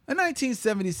You? A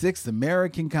 1976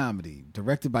 American comedy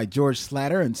directed by George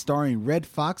Schlatter and starring Red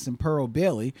Fox and Pearl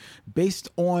Bailey, based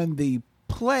on the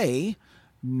play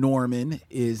Norman,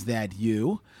 Is That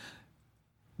You?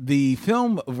 The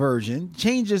film version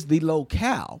changes the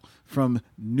locale from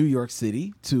New York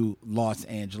City to Los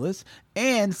Angeles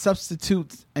and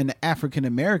substitutes an African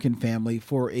American family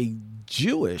for a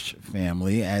Jewish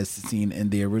family as seen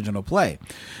in the original play.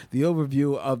 The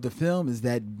overview of the film is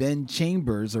that Ben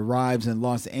Chambers arrives in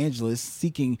Los Angeles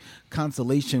seeking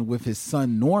consolation with his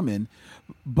son Norman,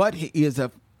 but he is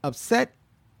upset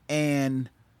and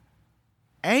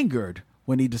angered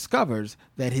when he discovers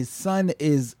that his son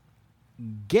is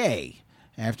gay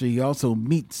after he also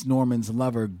meets Norman's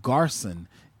lover Garson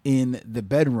in the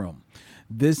bedroom.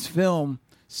 This film,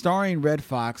 starring Red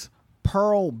Fox,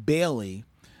 Pearl Bailey,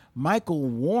 Michael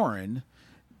Warren,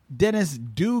 Dennis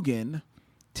Dugan,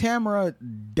 Tamara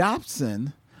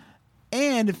Dobson,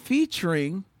 and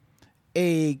featuring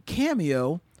a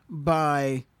cameo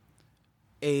by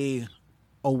a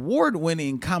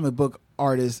award-winning comic book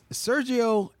artist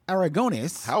Sergio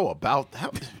Aragones. How about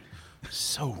that?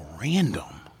 So random.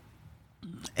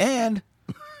 And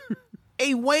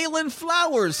a Waylon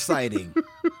Flowers sighting.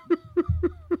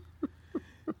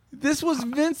 This was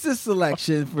Vince's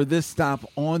selection for this stop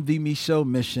on the Michaud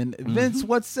Mission. Vince,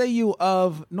 what say you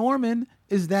of Norman?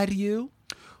 Is That You?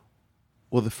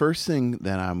 Well, the first thing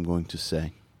that I'm going to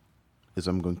say is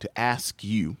I'm going to ask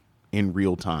you in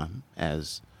real time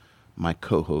as my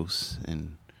co-host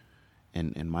and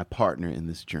my partner in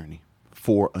this journey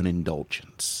for an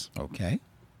indulgence. Okay.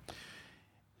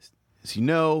 As you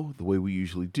know, the way we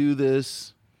usually do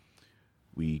this,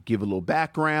 we give a little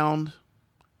background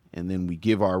and then we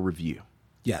give our review.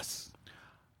 Yes.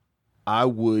 I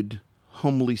would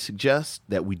humbly suggest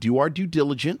that we do our due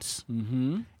diligence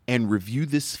and review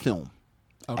this film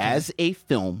as a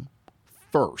film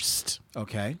first.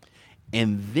 Okay.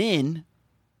 And then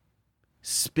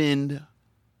spend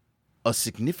a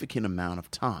significant amount of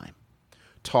time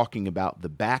talking about the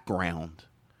background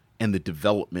and the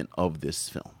development of this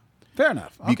film. Fair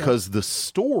enough. Okay. Because the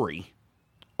story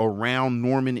around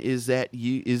Norman Is That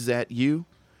You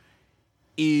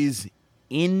is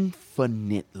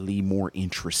infinitely more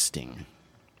interesting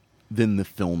than the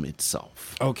film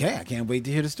itself. Okay, I can't wait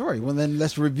to hear the story. Well, then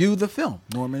let's review the film.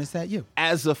 Norman, Is That You?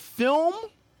 As a film,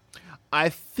 I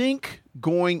think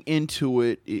going into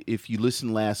it, if you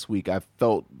listened last week, I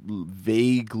felt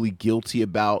vaguely guilty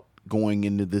about going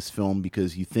into this film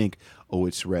because you think, oh,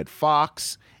 it's Red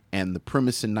Fox, and the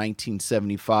premise in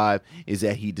 1975 is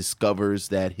that he discovers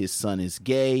that his son is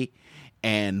gay,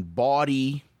 and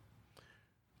bawdy,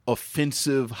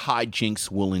 offensive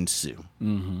hijinks will ensue.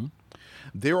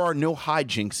 There are no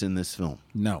hijinks in this film.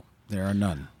 No, there are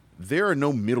none. There are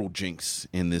no middle jinks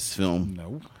in this film.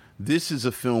 No. This is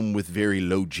a film with very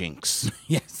low jinks.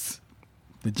 Yes.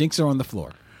 The jinx are on the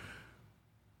floor.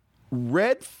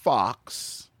 Red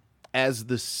Fox, as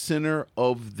the center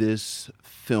of this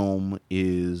film,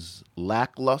 is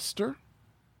lackluster.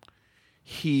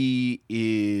 He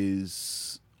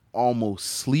is almost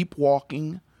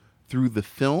sleepwalking through the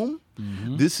film.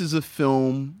 This is a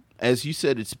film, as you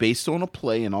said, it's based on a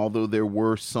play, and although there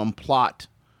were some plot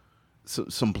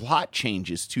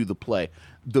changes to the play,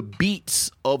 the beats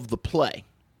of the play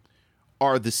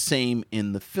are the same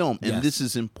in the film. And this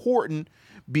is important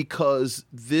because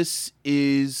this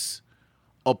is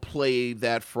a play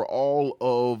that, for all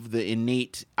of the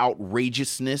innate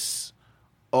outrageousness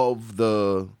of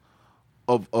the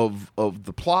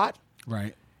plot,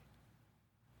 Right.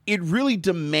 it really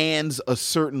demands a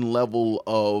certain level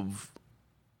of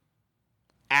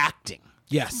acting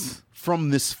Yes.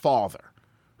 from this father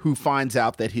who finds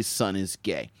out that his son is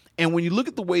gay. And when you look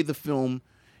at the way the film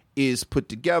is put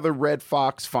together, Red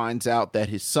Fox finds out that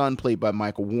his son, played by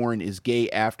Michael Warren, is gay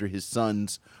after his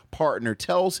son's partner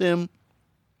tells him.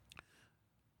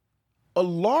 A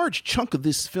large chunk of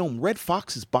this film, Red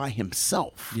Fox is by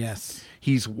himself. Yes.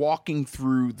 He's walking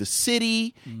through the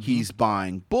city. He's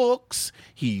buying books.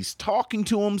 He's talking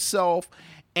to himself.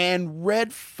 And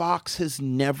Red Fox has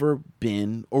never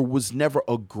been or was never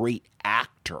a great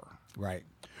actor. Right.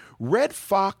 Red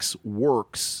Fox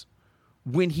works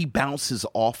when he bounces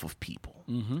off of people.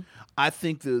 I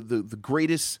think the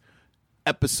greatest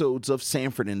episodes of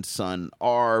Sanford Son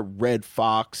are Red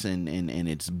Fox and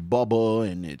it's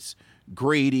Bubba and it's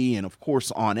Grady and, of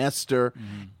course, Aunt Esther.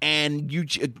 And you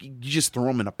just throw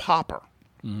them in a popper.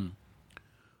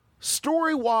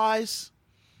 Story-wise,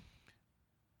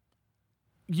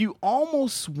 you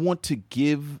almost want to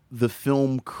give the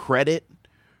film credit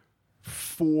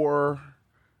for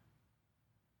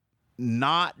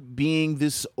not being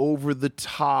this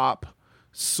over-the-top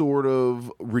sort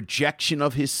of rejection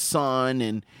of his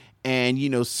son, and you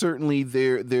know, certainly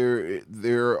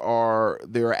there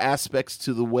are aspects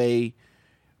to the way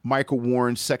Michael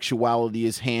Warren's sexuality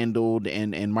is handled,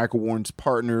 and Michael Warren's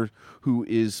partner, who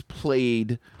is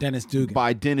played Dennis Dugan.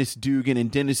 by Dennis Dugan, and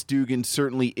Dennis Dugan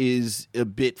certainly is a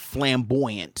bit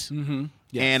flamboyant,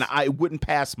 Yes. and I wouldn't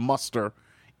pass muster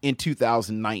in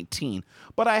 2019.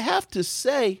 But I have to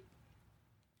say,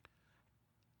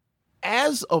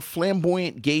 as a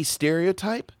flamboyant gay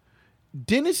stereotype,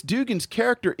 Dennis Dugan's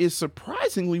character is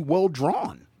surprisingly well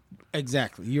drawn.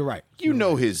 Exactly. You're right. You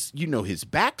know his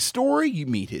backstory. You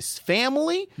meet his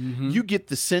family. You get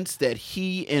the sense that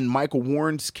he and Michael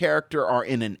Warren's character are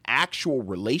in an actual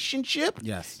relationship.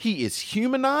 Yes. He is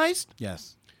humanized.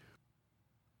 Yes.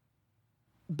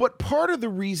 But part of the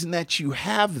reason that you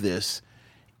have this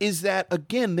is that,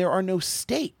 again, there are no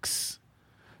stakes.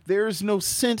 There is no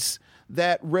sense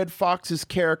that Red Fox's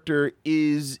character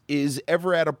is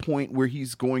ever at a point where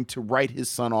he's going to write his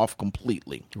son off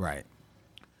completely. Right.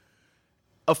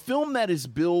 A film that is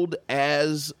billed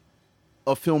as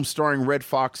a film starring Red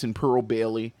Fox and Pearl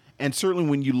Bailey, and certainly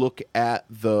when you look at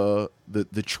the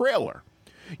trailer,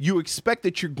 you expect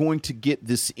that you're going to get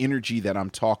this energy that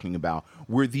I'm talking about,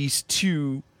 where these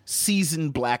two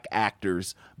seasoned black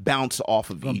actors bounce off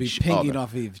of Gonna each be pinging other,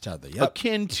 off of each other. Yep.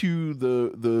 akin to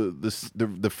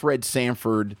the Fred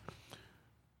Sanford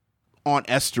Aunt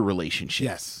Esther relationship.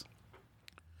 Yes.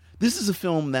 This is a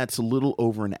film that's a little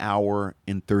over an hour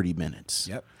and 30 minutes.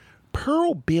 Yep.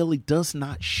 Pearl Bailey does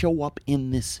not show up in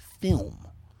this film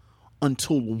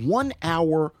until 1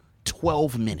 hour,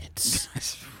 12 minutes.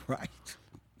 That's right.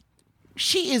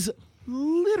 She is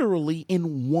literally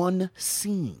in one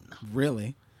scene.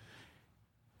 Really?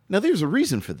 Now, there's a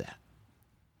reason for that,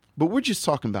 but we're just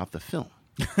talking about the film.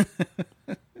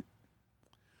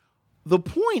 The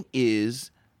point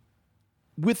is,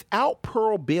 without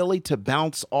Pearl Bailey to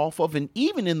bounce off of, and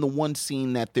even in the one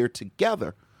scene that they're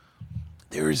together,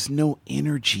 there is no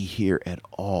energy here at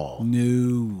all.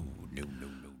 No.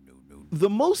 The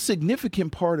most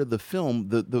significant part of the film,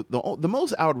 the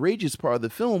most outrageous part of the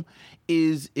film,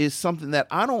 is something that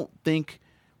I don't think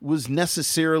was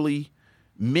necessarily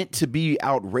meant to be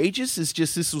outrageous. It's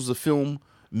just this was a film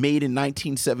made in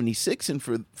 1976, and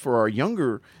for our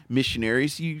younger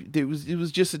missionaries, it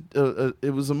was just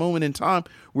a moment in time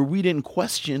where we didn't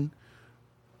question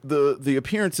the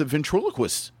appearance of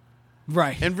ventriloquists.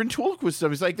 Right. And ventriloquist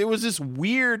stuff. It's like there was this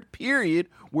weird period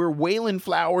where Waylon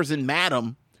Flowers and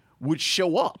Madam would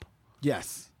show up.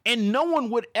 Yes. And no one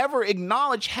would ever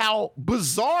acknowledge how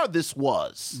bizarre this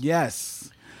was. Yes.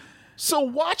 So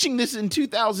watching this in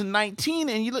 2019,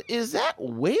 and you look, is that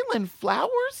Waylon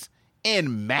Flowers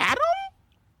and Madam?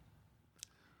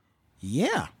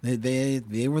 Yeah.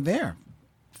 They were there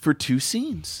For two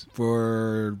scenes.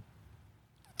 for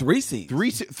 3 scenes.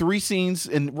 Three scenes,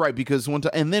 and right, because one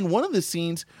time, and then one of the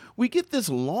scenes, we get this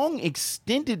long,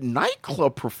 extended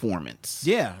nightclub performance.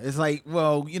 Yeah. It's like,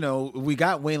 well, we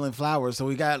got Waylon Flowers, so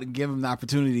we got to give him the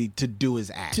opportunity to do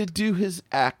his act. To do his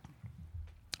act.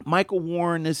 Michael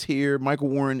Warren is here. Michael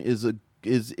Warren is a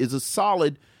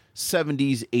solid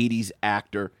 70s, 80s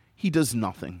actor. He does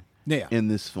nothing in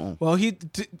this film. Well,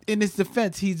 in his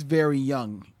defense, he's very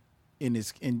young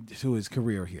into his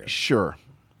career here. Sure.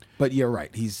 But you're right.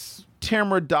 He's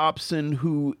Tamara Dobson,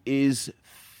 who is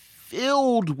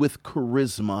filled with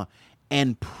charisma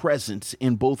and presence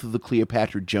in both of the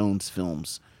Cleopatra Jones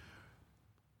films,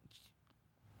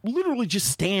 literally just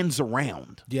stands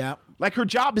around. Yeah. Like her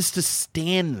job is to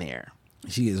stand there.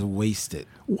 She is wasted.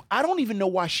 I don't even know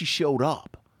why she showed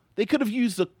up. They could have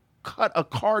used a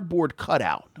cardboard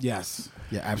cutout. Yes.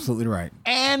 Yeah, absolutely right.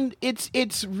 And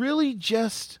it's really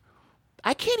just,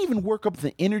 I can't even work up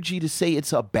the energy to say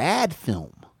it's a bad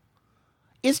film.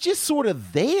 It's just sort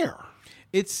of there.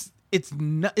 It's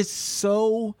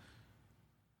so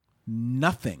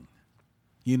nothing.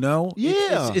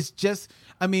 Yeah. It's just,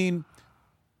 I mean,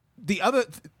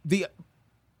 it's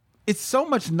so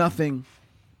much nothing.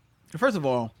 First of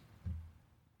all,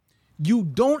 you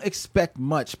don't expect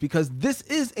much because this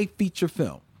is a feature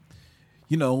film.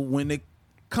 When it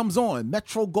comes on,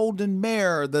 Metro Golden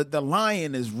Mare, the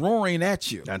lion is roaring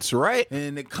at you. That's right.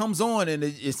 And it comes on and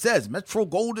it says Metro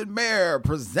Golden Mare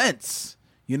presents,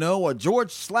 a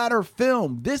George Schlatter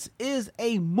film. This is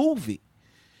a movie.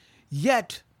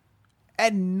 Yet,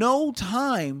 at no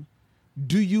time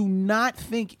do you not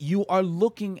think you are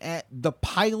looking at the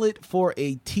pilot for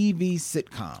a TV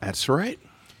sitcom. That's right.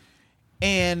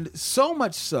 And so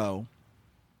much so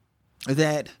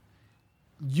that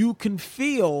you can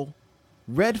feel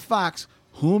Red Fox,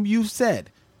 whom you said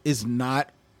is not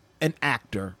an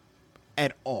actor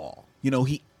at all.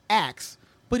 He acts,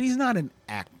 but he's not an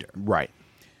actor. Right.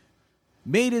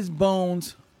 Made his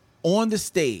bones on the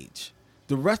stage.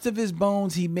 The rest of his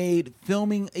bones he made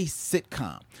filming a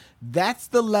sitcom. That's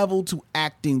the level to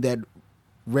acting that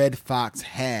Red Fox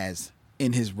has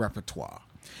in his repertoire.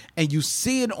 And you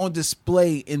see it on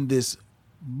display in this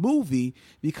movie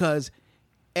because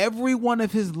every one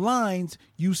of his lines,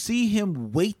 you see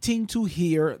him waiting to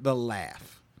hear the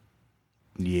laugh.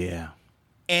 Yeah.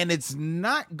 And it's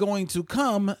not going to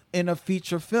come in a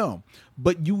feature film,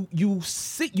 but you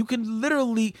can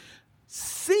literally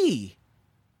see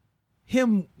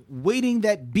him waiting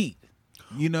that beat,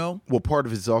 you know? Well, part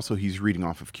of it is also he's reading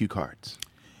off of cue cards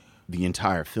the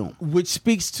entire film. Which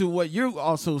speaks to what you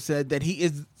also said, that he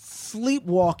is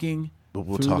sleepwalking. But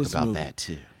we'll through talk this about movie. that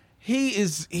too. He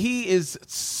is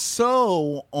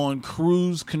so on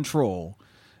cruise control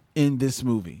in this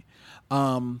movie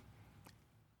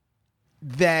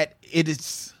that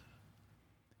it's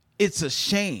a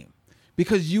shame,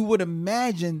 because you would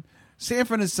imagine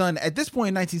Sanford Son at this point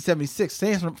in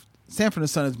 1976. Sanford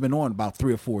Son has been on about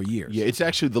 3 or 4 years. Yeah, it's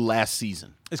actually the last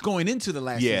season. It's going into the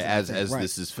last Yeah, season. as Right.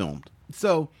 this is filmed.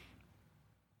 So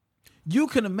you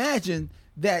can imagine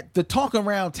that the talk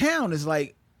around town is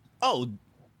like, oh,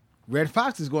 Red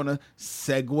Fox is going to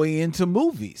segue into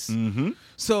movies. Mm-hmm.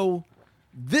 So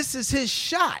this is his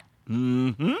shot.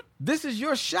 Mm-hmm. This is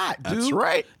your shot, dude. That's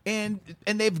right. And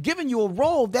they've given you a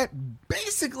role that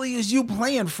basically is you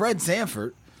playing Fred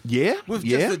Sanford. Yeah. With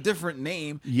yeah. just a different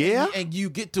name. Yeah. And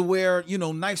you get to wear,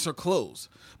 nicer clothes.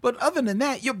 But other than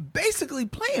that, you're basically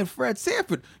playing Fred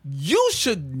Sanford. You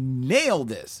should nail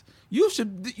this. You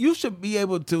should be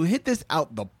able to hit this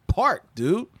out the park,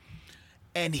 dude.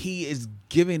 And he is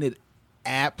giving it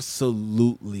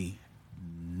absolutely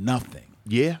nothing.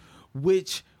 Yeah.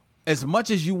 Which, as much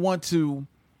as you want to,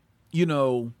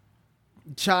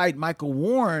 chide Michael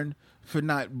Warren for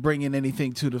not bringing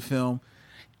anything to the film,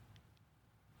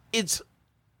 it's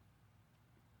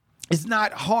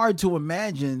not hard to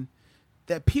imagine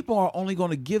that people are only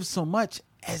going to give so much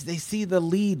as they see the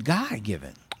lead guy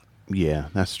giving. Yeah,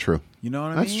 that's true. You know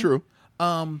what I That's mean? true.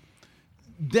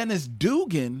 Dennis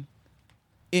Dugan,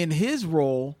 in his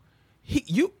role,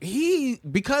 he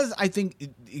because I think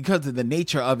because of the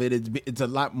nature of it, it's a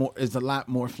lot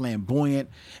more flamboyant,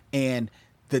 and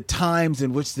the times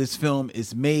in which this film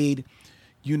is made,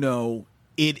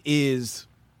 it is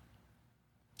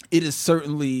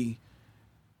certainly,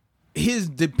 his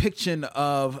depiction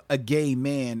of a gay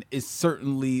man is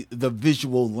certainly the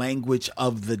visual language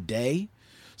of the day.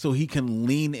 So he can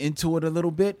lean into it a little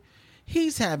bit.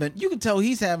 You can tell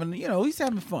he's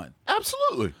having fun.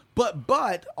 Absolutely.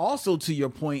 But also, to your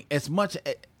point, as much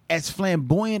as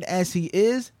flamboyant as he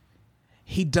is,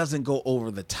 he doesn't go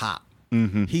over the top.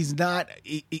 Mm-hmm. He's not,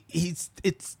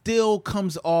 it still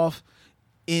comes off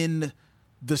in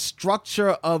the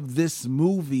structure of this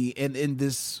movie and in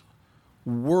this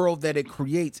world that it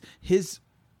creates. His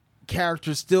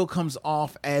character still comes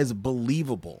off as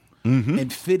believable. Mm-hmm.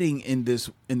 And fitting in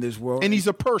this world. And he's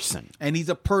a person.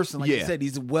 Like you said,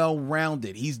 he's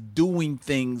well-rounded. He's doing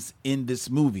things in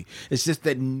this movie. It's just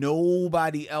that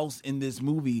nobody else in this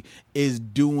movie is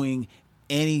doing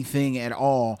anything at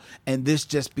all, and this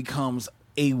just becomes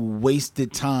a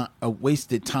wasted time.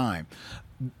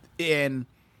 And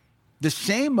the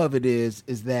shame of it is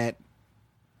that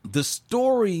the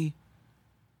story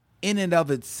in and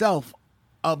of itself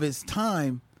of its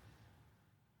time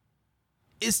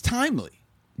is timely.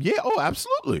 Yeah, oh,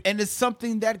 absolutely. And it's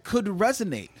something that could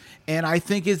resonate. And I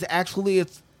think I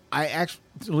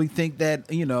actually think that,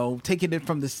 taking it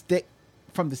from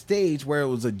the stage where it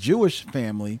was a Jewish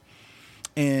family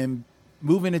and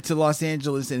moving it to Los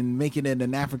Angeles and making it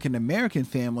an African American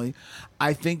family,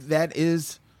 I think that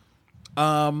is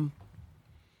that's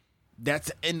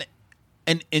an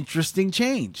interesting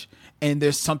change. And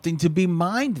there's something to be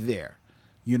mined there,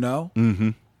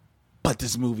 Mm-hmm. But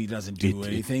this movie doesn't do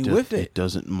anything with it. It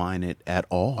doesn't mind it at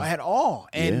all. At all.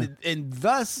 And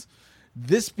thus,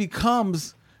 this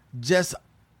becomes just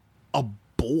a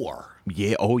bore.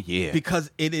 Yeah, oh yeah. Because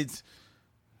it is,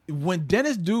 when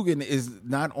Dennis Dugan is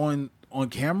not on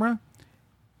camera,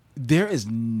 there is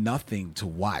nothing to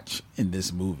watch in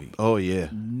this movie. Oh yeah.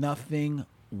 Nothing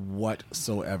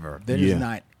whatsoever. There is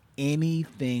not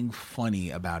anything funny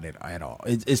about it at all.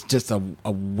 It's just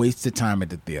a waste of time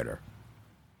at the theater.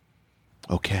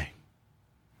 Okay.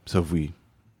 So have we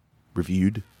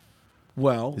reviewed?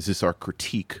 Well, is this our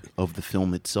critique of the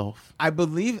film itself? I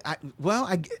believe, I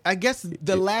guess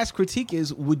the last critique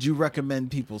is, would you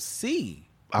recommend people see?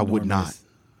 I would not.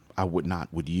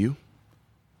 Would you?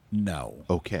 No.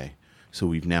 Okay. So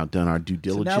we've now done our due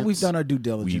diligence. So now we've done our due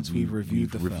diligence. We've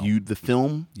reviewed the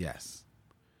film. Yes.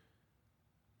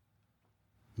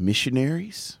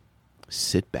 Missionaries,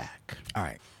 sit back. All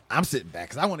right. I'm sitting back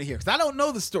because I want to hear, because I don't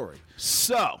know the story.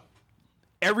 So,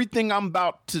 everything I'm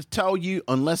about to tell you,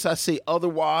 unless I say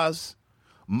otherwise,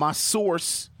 my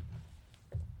source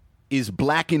is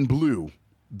Black and Blue,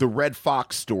 the Red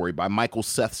Fox story by Michael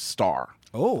Seth Starr.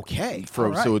 Okay.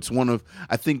 So it's one of,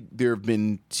 I think there have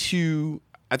been two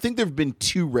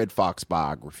Red Fox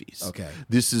biographies. Okay.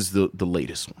 This is the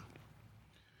latest one.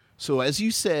 So as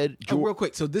you said, real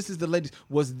quick. So this is the latest.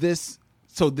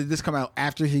 Did this come out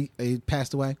after he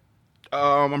passed away?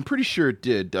 I'm pretty sure it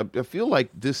did. I feel like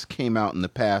this came out in the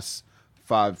past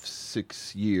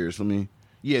 5-6 years.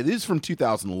 This is from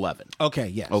 2011. Okay,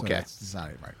 yeah. Okay. So that's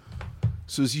decided, right.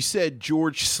 So as you said,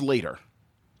 George Slater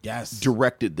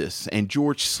directed this. And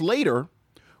George Slater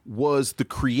was the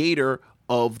creator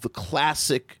of the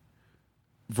classic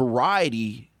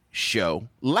variety show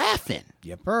Laugh-In.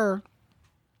 Yepper.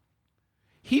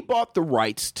 He bought the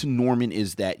rights to Norman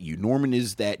Is That You. Norman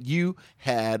Is That You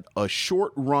had a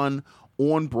short run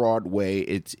on Broadway.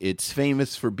 It's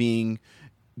famous for being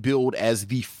billed as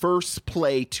the first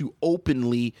play to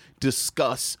openly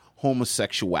discuss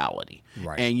homosexuality.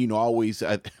 Right. And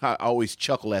I always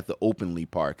chuckle at the openly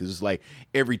part, because it's like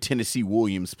every Tennessee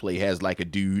Williams play has like a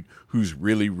dude who's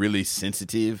really, really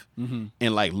sensitive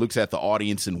and like looks at the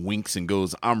audience and winks and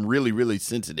goes, I'm really, really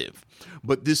sensitive.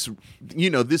 But this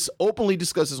openly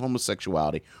discusses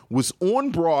homosexuality, was on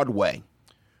Broadway,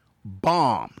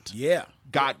 bombed. Yeah.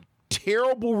 Got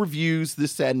terrible reviews,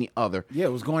 this, that, and the other. Yeah,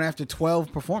 it was going after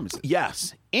 12 performances.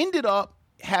 Yes. Ended up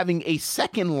having a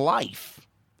second life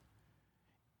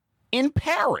in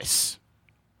Paris.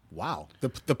 Wow. The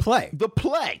play. The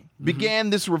play began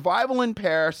this revival in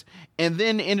Paris and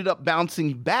then ended up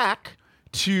bouncing back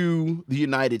to the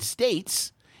United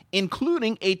States,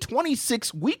 including a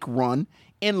 26-week run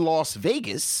in Las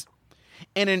Vegas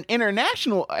and an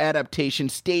international adaptation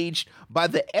staged by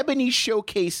the Ebony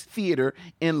Showcase Theater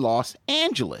in Los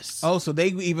Angeles. Oh, so they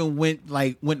even went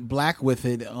black with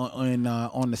it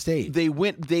on the stage.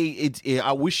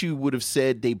 I wish you would have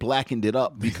said they blackened it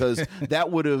up, because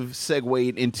that would have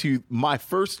segued into my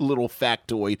first little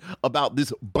factoid about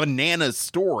this banana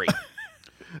story.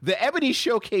 The Ebony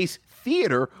Showcase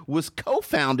Theater was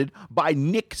co-founded by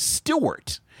Nick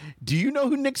Stewart. Do you know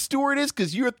who Nick Stewart is?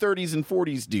 Because you're a 30s and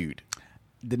 40s dude.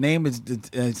 The name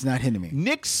it's not hitting me.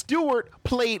 Nick Stewart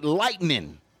played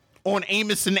Lightning on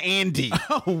Amos and Andy.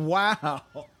 Oh, wow.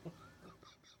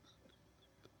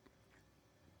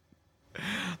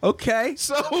 Okay.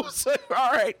 So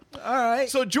all right.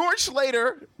 So George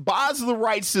Slater buys the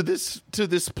rights to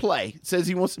this play, says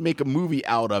he wants to make a movie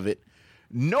out of it.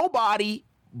 Nobody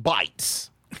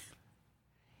bites.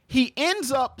 He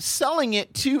ends up selling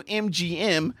it to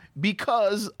MGM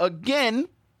because, again,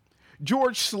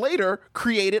 George Slater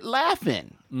created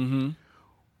Laugh-In. Mm-hmm.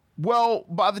 Well,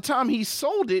 by the time he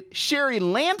sold it, Sherry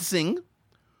Lansing,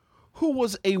 who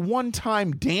was a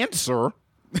one-time dancer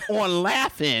on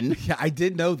Laugh-In, yeah, I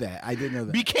did know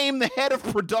that. became the head of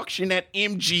production at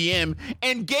MGM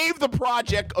and gave the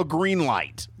project a green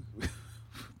light.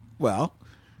 Well,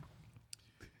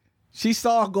 she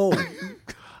saw gold.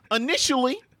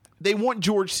 Initially, they want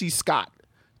George C. Scott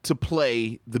to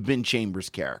play the Ben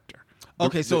Chambers character.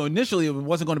 Okay, so initially it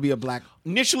wasn't going to be a black...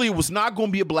 Initially, it was not going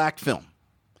to be a black film.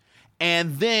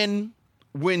 And then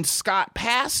when Scott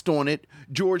passed on it,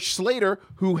 George Slater,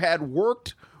 who had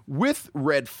worked with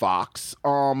Red Fox,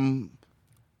 let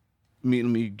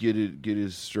me get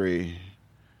it straight.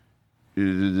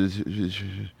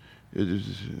 I'm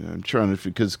trying to,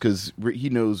 because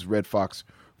he knows Red Fox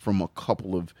from a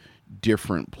couple of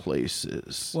different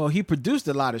places. Well, he produced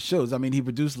a lot of shows. I mean, he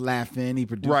produced Laugh-In. He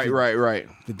produced right.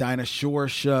 The Dinah Shore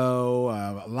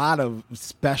Show. A lot of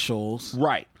specials.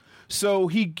 Right. So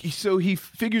he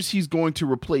figures he's going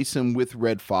to replace him with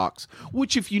Red Fox,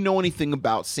 which, if you know anything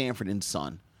about Sanford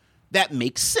Son, that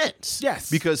makes sense.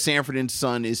 Yes. Because Sanford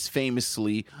Son is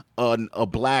famously a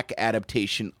black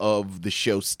adaptation of the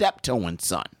show Steptoe and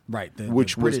Son. Right.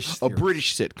 Which was a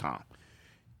British sitcom.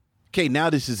 Okay, now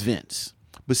this is Vince.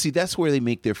 But see, that's where they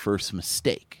make their first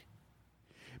mistake.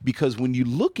 Because when you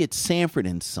look at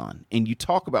Sanford Son and you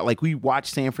talk about, like, we watch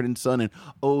Sanford Son and,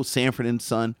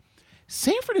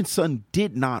 Sanford Son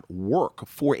did not work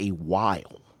for a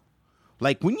while.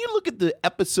 Like, when you look at the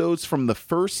episodes from the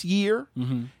first year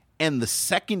and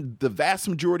the vast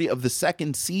majority of the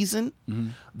second season,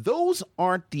 those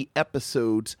aren't the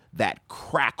episodes that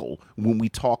crackle when we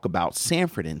talk about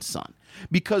Sanford Son.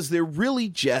 Because they're really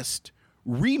just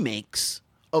remakes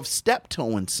of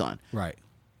Steptoe and Son. Right.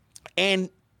 And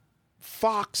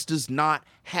Fox does not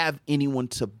have anyone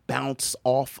to bounce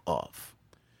off of.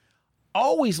 I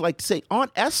always like to say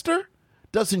Aunt Esther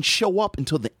doesn't show up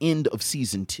until the end of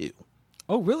season 2.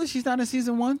 Oh, really? She's not in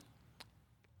season 1?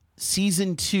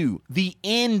 Season 2, the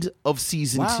end of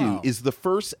season 2 is the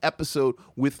first episode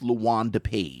with LaWanda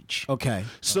Page. Okay.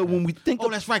 So when we think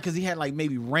that's right, because he had like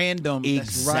maybe random. Exactly.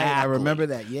 That's right. I remember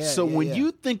that. Yeah. So when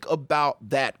you think about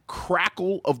that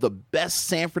crackle of the best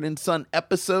Sanford Son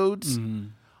episodes,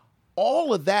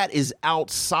 all of that is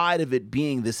outside of it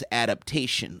being this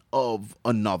adaptation of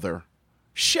another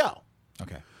show.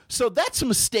 Okay. So that's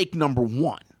mistake number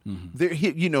one.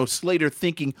 There, Slater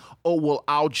thinking, oh, well,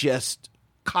 I'll just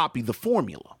copy the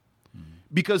formula.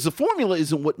 Because the formula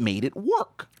isn't what made it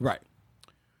work. Right.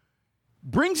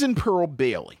 Brings in Pearl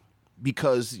Bailey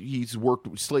because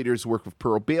Slater's worked with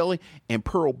Pearl Bailey, and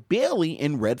Pearl Bailey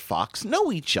and Red Fox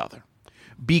know each other.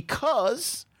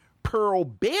 Because Pearl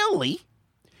Bailey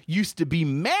used to be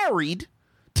married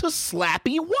to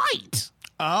Slappy White.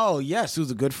 Oh, yes, who's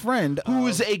a good friend. Who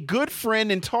is a good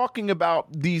friend, and talking about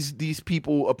these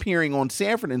people appearing on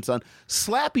Sanford Son.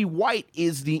 Slappy White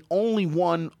is the only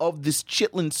one of this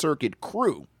Chitlin Circuit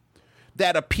crew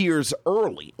that appears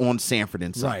early on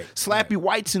Sanford Son. Right. Slappy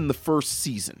White's in the first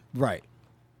season. Right.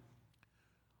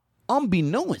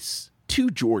 Unbeknownst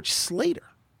to George Slater,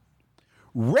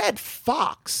 Red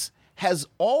Fox has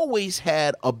always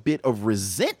had a bit of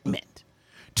resentment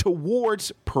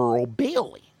towards Pearl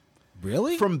Bailey.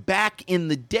 Really? From back in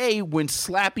the day when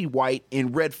Slappy White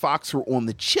and Red Fox were on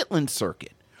the Chitlin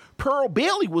Circuit. Pearl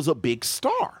Bailey was a big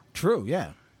star. True,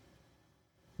 yeah.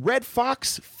 Red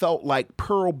Fox felt like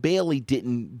Pearl Bailey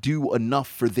didn't do enough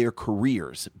for their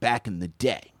careers back in the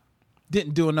day.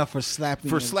 Didn't do enough for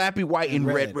Slappy White and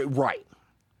Red. Right.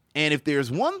 And if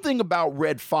there's one thing about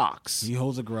Red Fox, he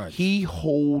holds a grudge. He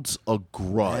holds a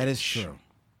grudge. That is true.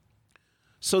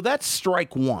 So that's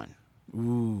strike one.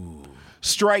 Ooh.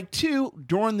 Strike two,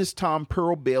 during this time,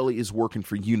 Pearl Bailey is working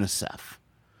for UNICEF.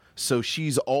 So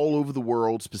she's all over the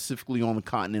world, specifically on the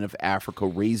continent of Africa,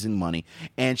 raising money.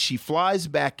 And she flies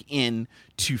back in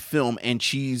to film, and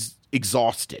she's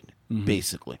exhausted,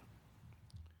 basically.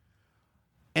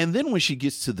 And then when she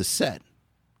gets to the set,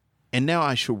 and now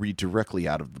I shall read directly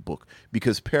out of the book,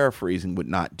 because paraphrasing would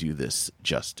not do this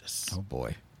justice. Oh,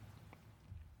 boy.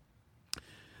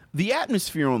 The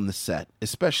atmosphere on the set,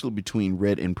 especially between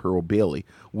Red and Pearl Bailey,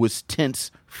 was tense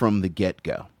from the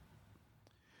get-go.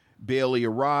 Bailey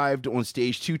arrived on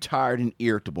stage too tired and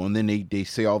irritable, and then they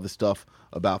say all the stuff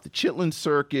about the Chitlin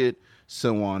Circuit,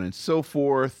 so on and so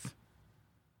forth.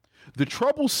 The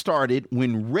trouble started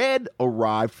when Red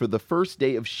arrived for the first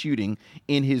day of shooting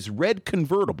in his red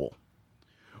convertible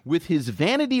with his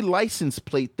vanity license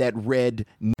plate that read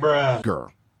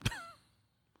nigger.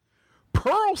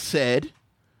 Pearl said,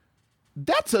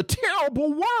 "That's a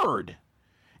terrible word."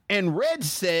 And Red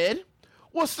said,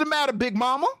 "What's the matter, Big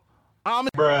Mama? I'm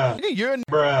a nigga, you're a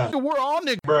nigga, we're all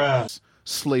niggas,"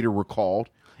 Slater recalled.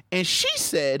 And she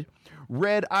said,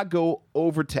 "Red, I go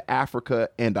over to Africa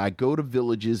and I go to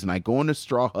villages and I go into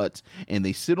straw huts and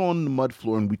they sit on the mud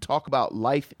floor and we talk about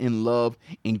life and love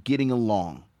and getting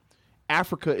along.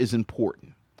 Africa is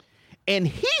important." And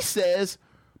he says,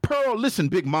 "Pearl, listen,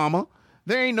 Big Mama,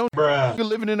 there ain't no nigga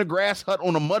living in a grass hut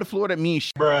on a mud floor that means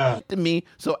shit to me,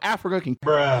 so Africa can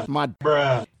my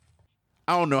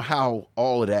I don't know how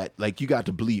all of that, like, you got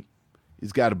to bleep.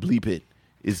 It's got to bleep it.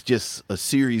 It's just a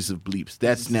series of bleeps.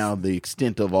 That's now the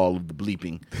extent of all of the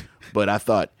bleeping. But I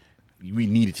thought we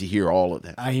needed to hear all of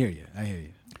that. I hear you.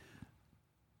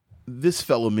 This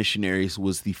fellow missionaries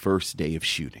was the first day of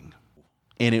shooting.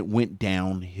 And it went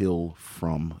downhill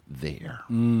from there.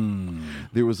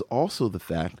 There was also the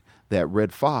fact that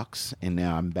Red Fox, and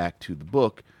now I'm back to the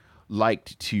book,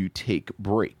 liked to take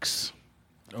breaks.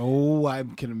 Oh, I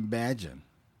can imagine.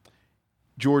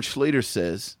 George Slater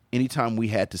says, anytime we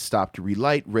had to stop to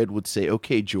relight, Red would say,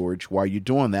 "Okay, George, while you're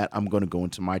doing that, I'm going to go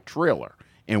into my trailer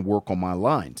and work on my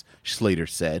lines," Slater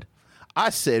said. I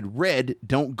said, "Red,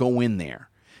 don't go in there."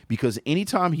 Because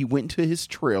anytime he went into his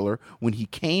trailer, when he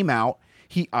came out,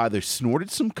 he either snorted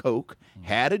some coke,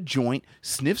 had a joint,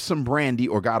 sniffed some brandy,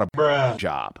 or got a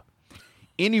job.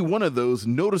 Any one of those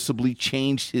noticeably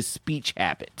changed his speech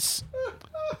habits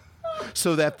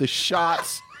so that the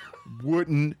shots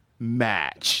wouldn't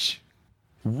match.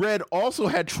 Red also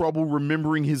had trouble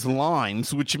remembering his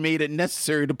lines, which made it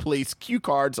necessary to place cue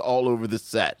cards all over the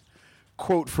set.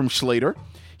 Quote from Slater,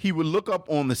 "He would look up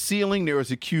on the ceiling, there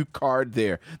was a cue card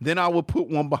there. Then I would put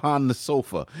one behind the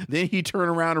sofa. Then he'd turn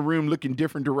around the room, look in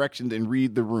different directions, and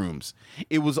read the rooms."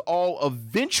 It was all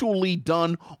eventually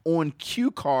done on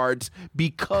cue cards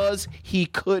because he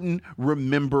couldn't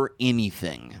remember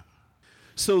anything.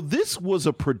 So this was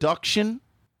a production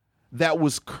that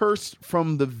was cursed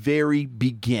from the very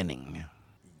beginning.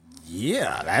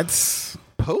 Yeah, that's...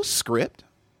 Postscript.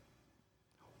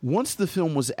 once the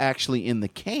film was actually in the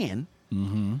can,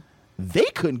 they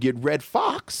couldn't get Red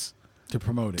Fox to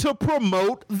promote it. to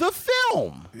promote the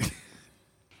film.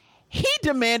 He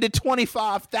demanded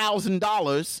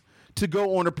 $25,000 to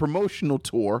go on a promotional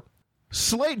tour.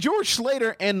 George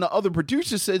Slater and the other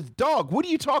producers said, "Dog, what are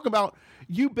you talking about?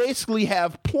 You basically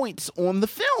have points on the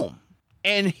film."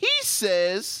 And he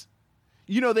says,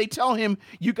 they tell him,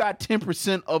 "You got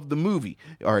 10% of the movie."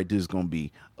 All right, this is going to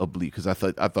be oblique because I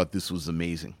thought this was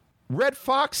amazing. Red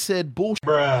Fox said, "Bullshit.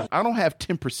 Bruh. I don't have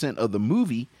 10% of the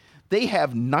movie. They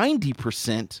have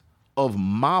 90% of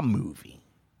my movie."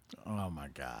 Oh, my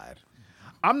God.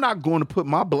 I'm not going to put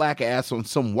my black ass on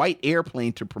some white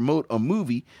airplane to promote a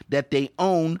movie that they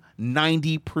own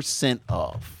 90%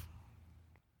 of.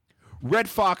 Red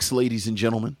Fox, ladies and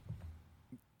gentlemen.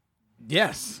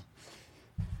 Yes.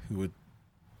 Who would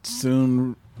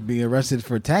soon be arrested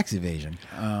for tax evasion.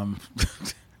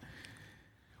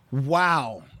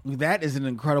 Wow. That is an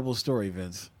incredible story,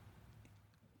 Vince.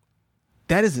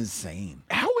 That is insane.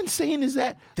 How insane is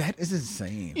that? That is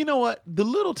insane. You know what? The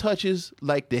little touches,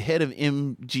 like the head of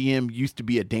MGM used to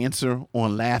be a dancer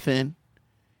on Laugh-In,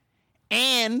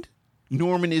 and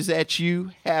Norman Is That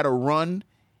You had a run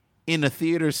in a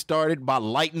theater started by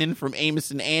lightning from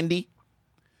Amos and Andy.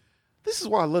 This is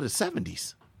why I love the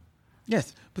 70s.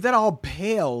 Yes, but that all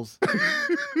pales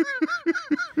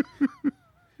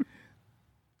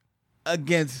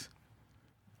against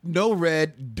No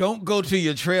Red, don't go to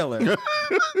your trailer.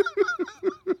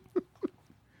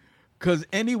 Because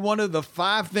any one of the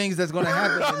 5 things that's going to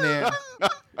happen in there,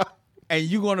 and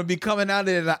you're going to be coming out of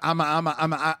it,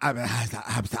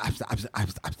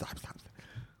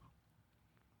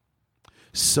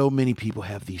 So many people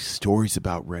have these stories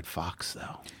about Red Fox,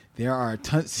 though. There are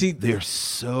tons. See,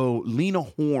 Lena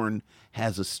Horne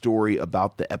has a story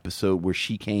about the episode where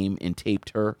she came and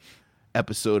taped her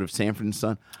episode of Sanford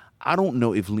Son. I don't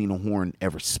know if Lena Horne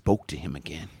ever spoke to him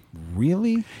again.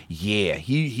 Really? Yeah,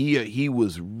 he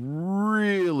was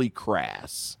really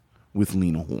crass with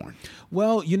Lena Horne.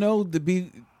 Well, to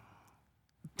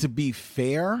be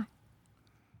fair,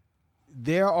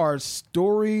 there are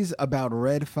stories about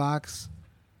Red Fox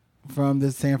from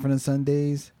the Sanford and Son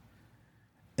days,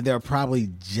 and there are probably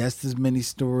just as many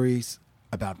stories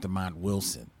about DeMont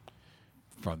Wilson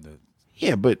from the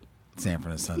Sanford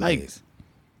and Son days.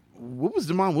 What was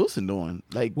DeMont Wilson doing?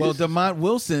 DeMont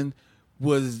Wilson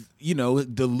was,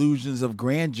 delusions of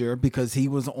grandeur because he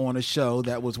was on a show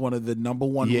that was one of the number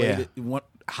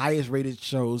highest rated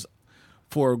shows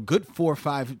for a good 4 or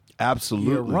 5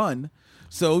 year run.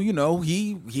 So,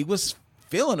 he was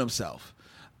feeling himself.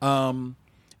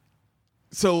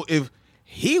 So if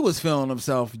he was feeling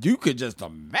himself, you could just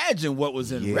imagine what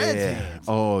was in Red's hands.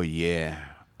 Oh, yeah.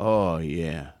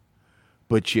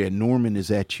 But Norman Is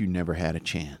That You never had a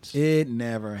chance. It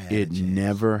never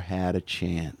had a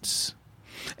chance.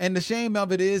 And the shame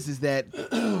of it is that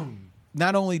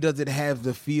not only does it have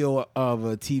the feel of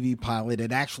a TV pilot,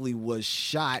 it actually was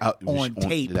shot on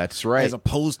tape. That's right. As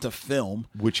opposed to film.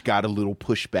 Which got a little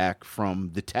pushback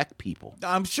from the tech people.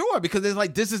 I'm sure, because it's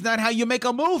like, this is not how you make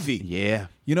a movie. Yeah.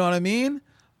 You know what I mean?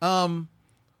 But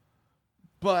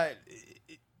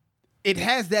it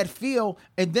has that feel,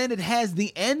 and then it has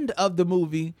the end of the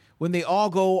movie when they all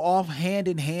go off hand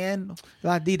in hand.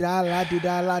 La-dee-da,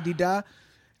 la-dee-da, la-dee-da.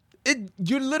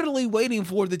 You're literally waiting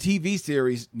for the TV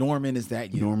series, Norman Is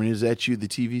That You? Norman Is That You, the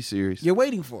TV series. You're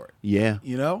waiting for it. Yeah.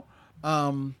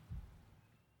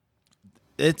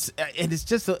 It's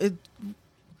just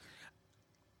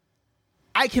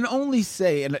I can only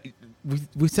say, and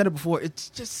we said it before, it's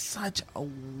just such a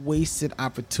wasted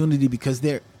opportunity because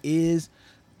there is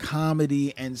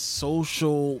comedy and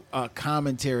social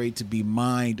commentary to be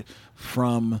mined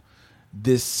from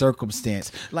this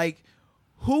circumstance. Like,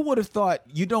 who would have thought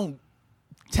you don't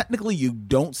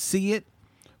see it,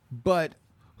 but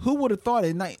who would have thought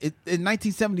in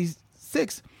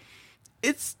 1976,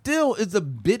 it still is a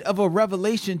bit of a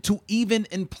revelation to even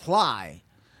imply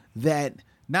that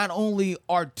not only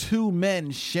are 2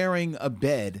 men sharing a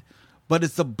bed, but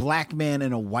it's a black man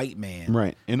and a white man.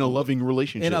 Right. In a loving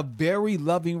relationship. In a very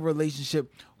loving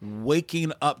relationship,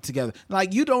 waking up together.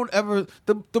 Like, you don't ever,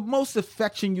 the most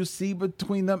affection you see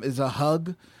between them is a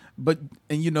hug.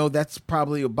 And that's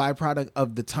probably a byproduct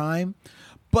of the time.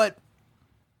 But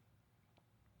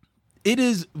it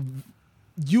is,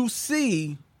 you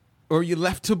see, or you're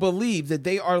left to believe that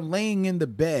they are laying in the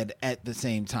bed at the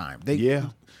same time.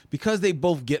 Because they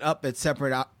both get up at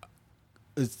separate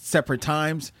separate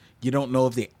times. You don't know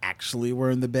if they actually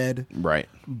were in the bed. Right.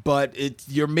 But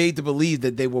you're made to believe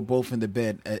that they were both in the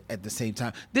bed at the same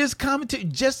time. There's commentary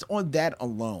just on that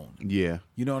alone. Yeah.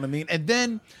 You know what I mean? And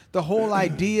then the whole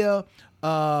idea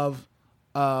of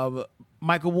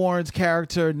Michael Warren's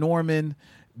character, Norman,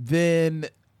 then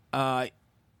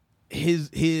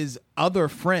his other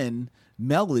friend,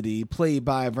 Melody, played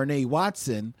by Vernee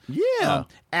Watson,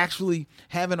 actually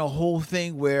having a whole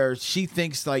thing where she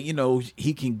thinks like, you know,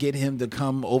 he can get him to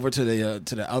come over to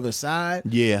the other side,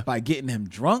 by getting him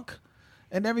drunk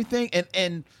and everything,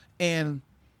 and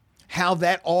how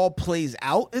that all plays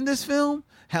out in this film,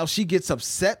 how she gets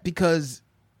upset because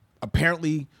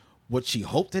apparently what she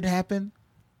hoped had happened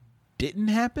didn't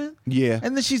happen. Yeah.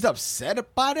 And then she's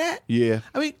upset by that. Yeah.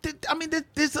 I mean,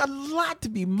 there's a lot to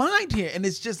be mined here, and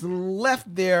it's just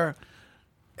left there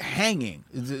hanging.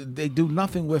 They do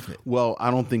nothing with it. Well, I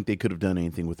don't think they could have done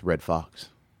anything with Red Fox.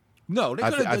 No, they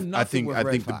could have done nothing with Red Fox.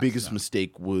 I think the biggest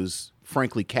mistake was,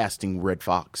 frankly, casting Red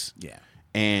Fox. Yeah.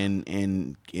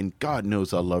 And God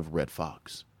knows I love Red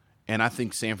Fox. And I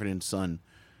think Sanford Son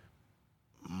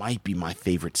might be my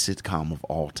favorite sitcom of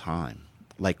all time.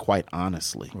 Like, quite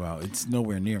honestly. Well, it's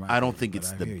nowhere near my I don't think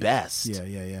it's the best.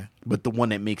 Yeah. But the one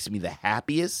that makes me the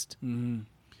happiest. Mm-hmm.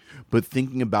 But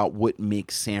thinking about what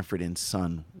makes Sanford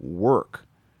Son work,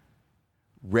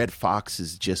 Red Fox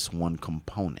is just one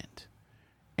component.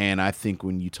 And I think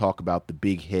when you talk about the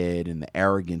big head and the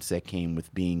arrogance that came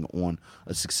with being on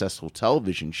a successful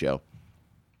television show,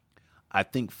 I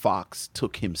think Fox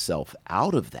took himself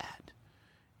out of that.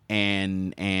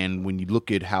 And when you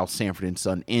look at how Sanford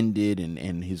Son ended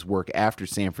and his work after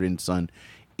Sanford Son,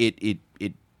 you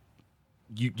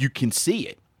can see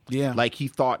it. Yeah. Like he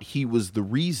thought he was the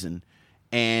reason,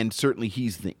 and certainly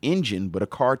he's the engine, but a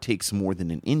car takes more than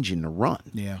an engine to run.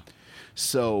 Yeah.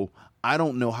 So I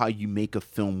don't know how you make a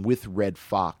film with Red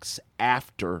Fox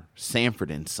after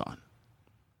Sanford Son,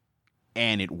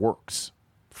 and it works,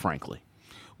 frankly.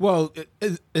 Well,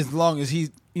 as long as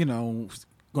he's, you know,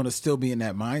 going to still be in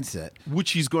that mindset,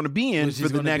 which he's going to be in for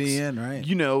the next, right?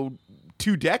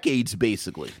 2 decades,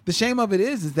 basically. The shame of it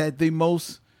is that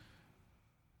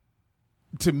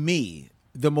to me,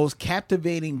 the most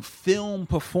captivating film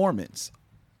performance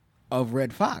of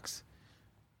Red Fox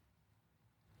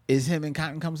is him in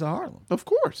Cotton Comes to Harlem. Of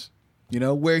course.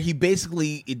 Where he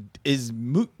basically is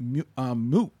mute.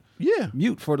 Yeah.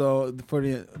 Mute for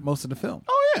the most of the film.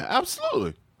 Oh yeah,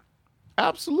 absolutely.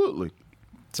 Absolutely.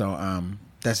 So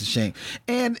that's a shame.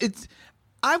 And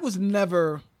I was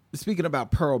never, speaking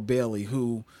about Pearl Bailey,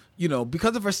 who,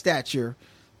 because of her stature,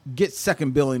 gets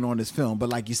second billing on this film, but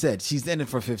like you said, she's in it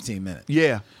for 15 minutes.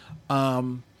 Yeah. I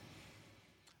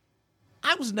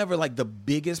was never like the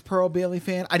biggest Pearl Bailey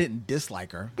fan. I didn't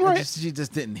dislike her. Right. She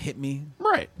just didn't hit me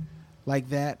right like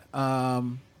that.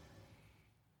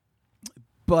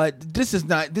 But this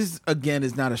again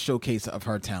is not a showcase of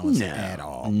her talents at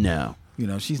all. No.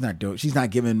 She's not doing. She's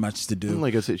not given much to do.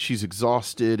 Like I said, she's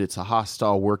exhausted. It's a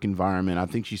hostile work environment. I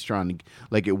think she's trying to,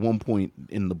 like, at one point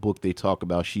in the book they talk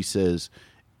about, she says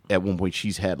at one point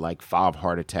she's had like 5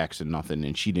 heart attacks and nothing,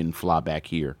 and she didn't fly back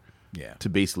here. Yeah. To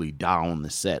basically die on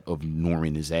the set of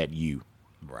Norman Is That You?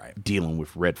 Right. Dealing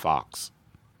with Red Fox.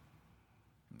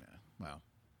 Yeah. Well,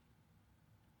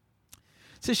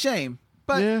 it's a shame,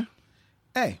 but yeah.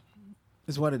 Hey,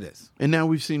 it's what it is. And now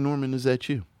we've seen Norman Is That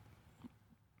You?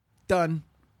 Done.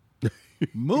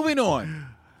 Moving on.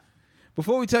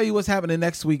 Before we tell you what's happening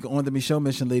next week on the Michaud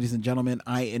Mission, ladies and gentlemen,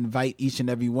 I invite each and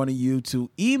every one of you to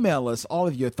email us all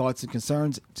of your thoughts and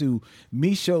concerns to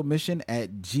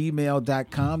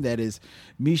michaudmission@gmail.com. That is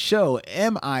Michaud,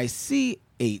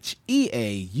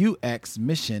 MICHEAUX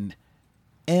mission,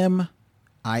 MISSION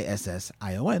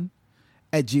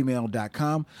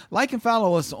 @gmail.com. Like and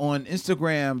follow us on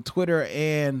Instagram, Twitter,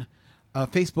 and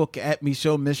Facebook at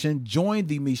Michaud Mission. Join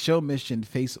the Michaud Mission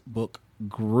Facebook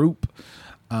group.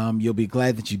 You'll be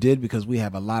glad that you did, because we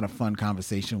have a lot of fun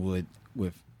conversation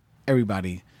with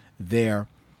everybody there.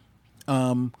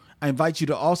 I invite you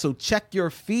to also check your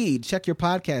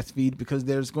podcast feed, because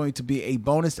there's going to be a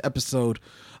bonus episode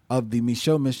of the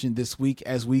Michaud Mission this week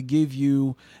as we give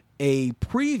you a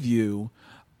preview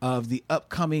of the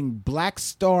upcoming Black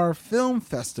Star Film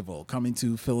Festival coming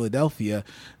to Philadelphia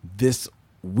this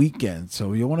weekend.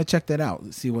 So you'll want to check that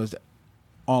out. See what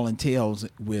all entails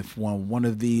with one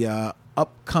of the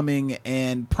upcoming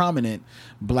and prominent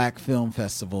black film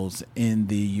festivals in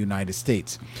the United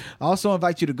States. I also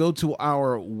invite you to go to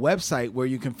our website, where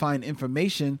you can find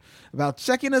information about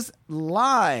checking us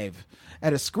live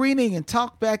at a screening and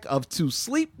talkback of To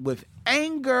Sleep with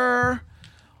Anger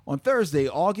on Thursday,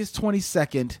 August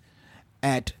 22nd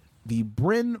at the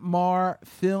Bryn Mawr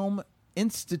Film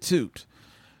Institute.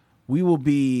 We will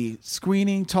be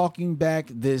screening Talking Back,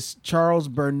 this Charles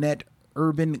Burnett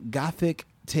urban gothic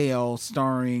tale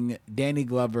starring Danny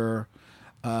Glover,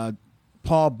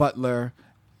 Paul Butler,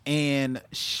 and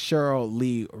Cheryl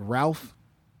Lee Ralph.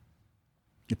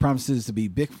 It promises to be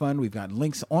big fun. We've got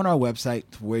links on our website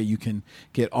where you can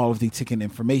get all of the ticket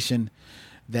information.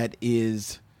 That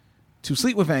is To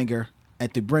Sleep with Anger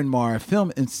at the Bryn Mawr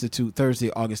Film Institute,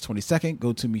 Thursday, August 22nd.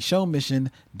 Go to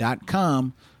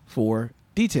michonmission.com for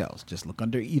details. Just look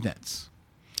under events.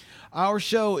 Our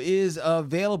show is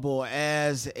available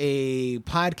as a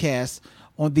podcast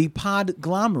on the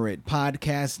Podglomerate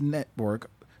Podcast Network,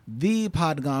 the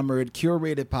Podglomerate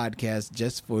curated podcast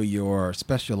just for your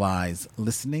specialized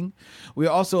listening. We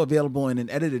are also available in an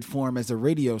edited form as a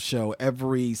radio show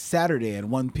every Saturday at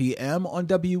 1 p.m. on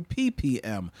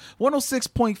WPPM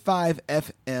 106.5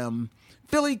 FM,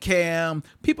 Philly Cam,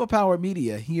 People Power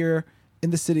Media here in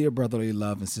the city of brotherly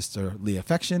love and sisterly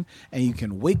affection. And you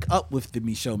can wake up with the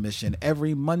Micheaux Mission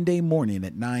every Monday morning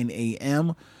at 9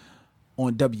 a.m.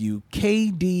 on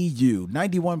WKDU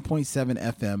 91.7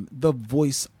 FM, the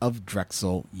voice of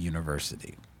Drexel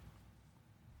University.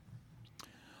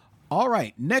 All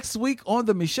right, next week on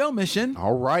the Micheaux Mission,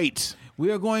 All right. we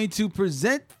are going to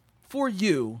present for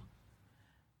you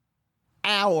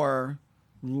our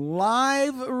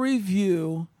live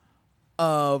review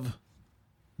of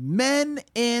Men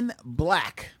in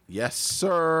Black Yes,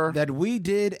 sir. that we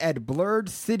did at Blurred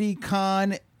City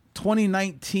Con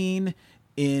 2019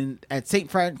 at St.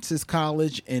 Francis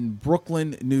College in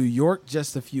Brooklyn, New York,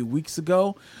 just a few weeks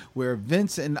ago, where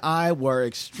Vince and I were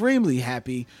extremely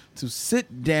happy to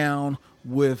sit down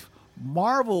with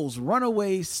Marvel's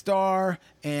runaway star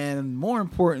and, more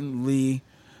importantly,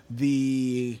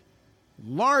 the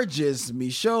largest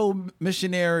Micheaux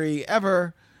missionary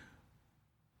ever,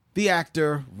 the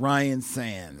actor Ryan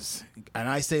Sands. And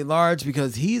I say large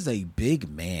because he's a big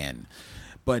man,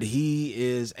 but he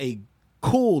is a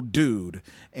cool dude.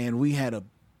 And we had a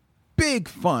big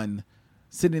fun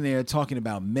sitting there talking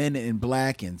about Men in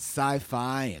Black and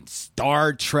sci-fi and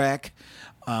Star Trek,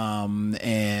 and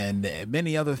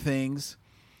many other things,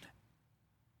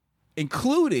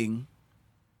 including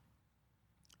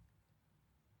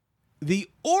the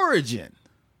origin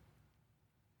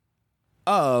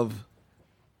of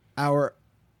our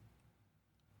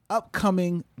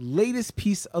upcoming latest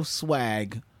piece of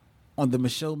swag on the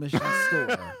Micheaux Mission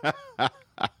store.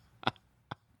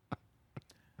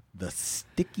 The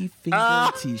Sticky Finger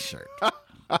t-shirt.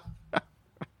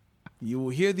 You will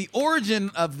hear the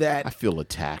origin of that I feel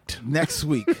attacked. next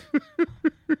week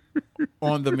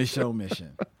on the Micheaux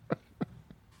Mission.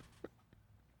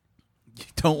 You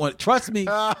don't want, trust me,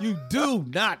 you do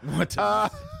not want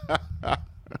to.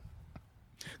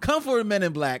 Come for the Men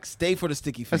in Black, stay for the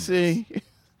Sticky I Fingers. see.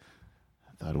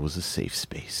 I thought it was a safe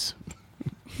space.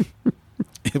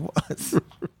 It was.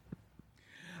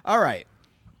 All right.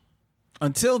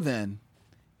 Until then,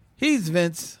 he's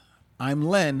Vince, I'm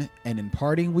Len, and in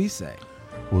parting we say,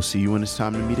 We'll see you when it's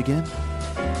time to meet again.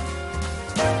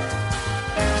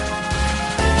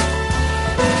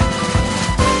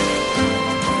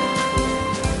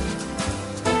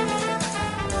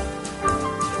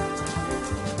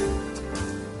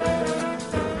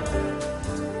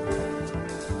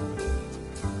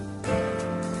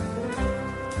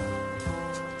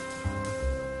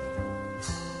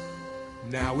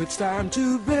 Now it's time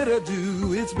to bid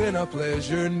adieu. It's been a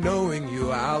pleasure knowing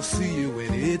you. I'll see you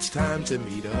when it's time to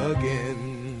meet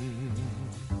again.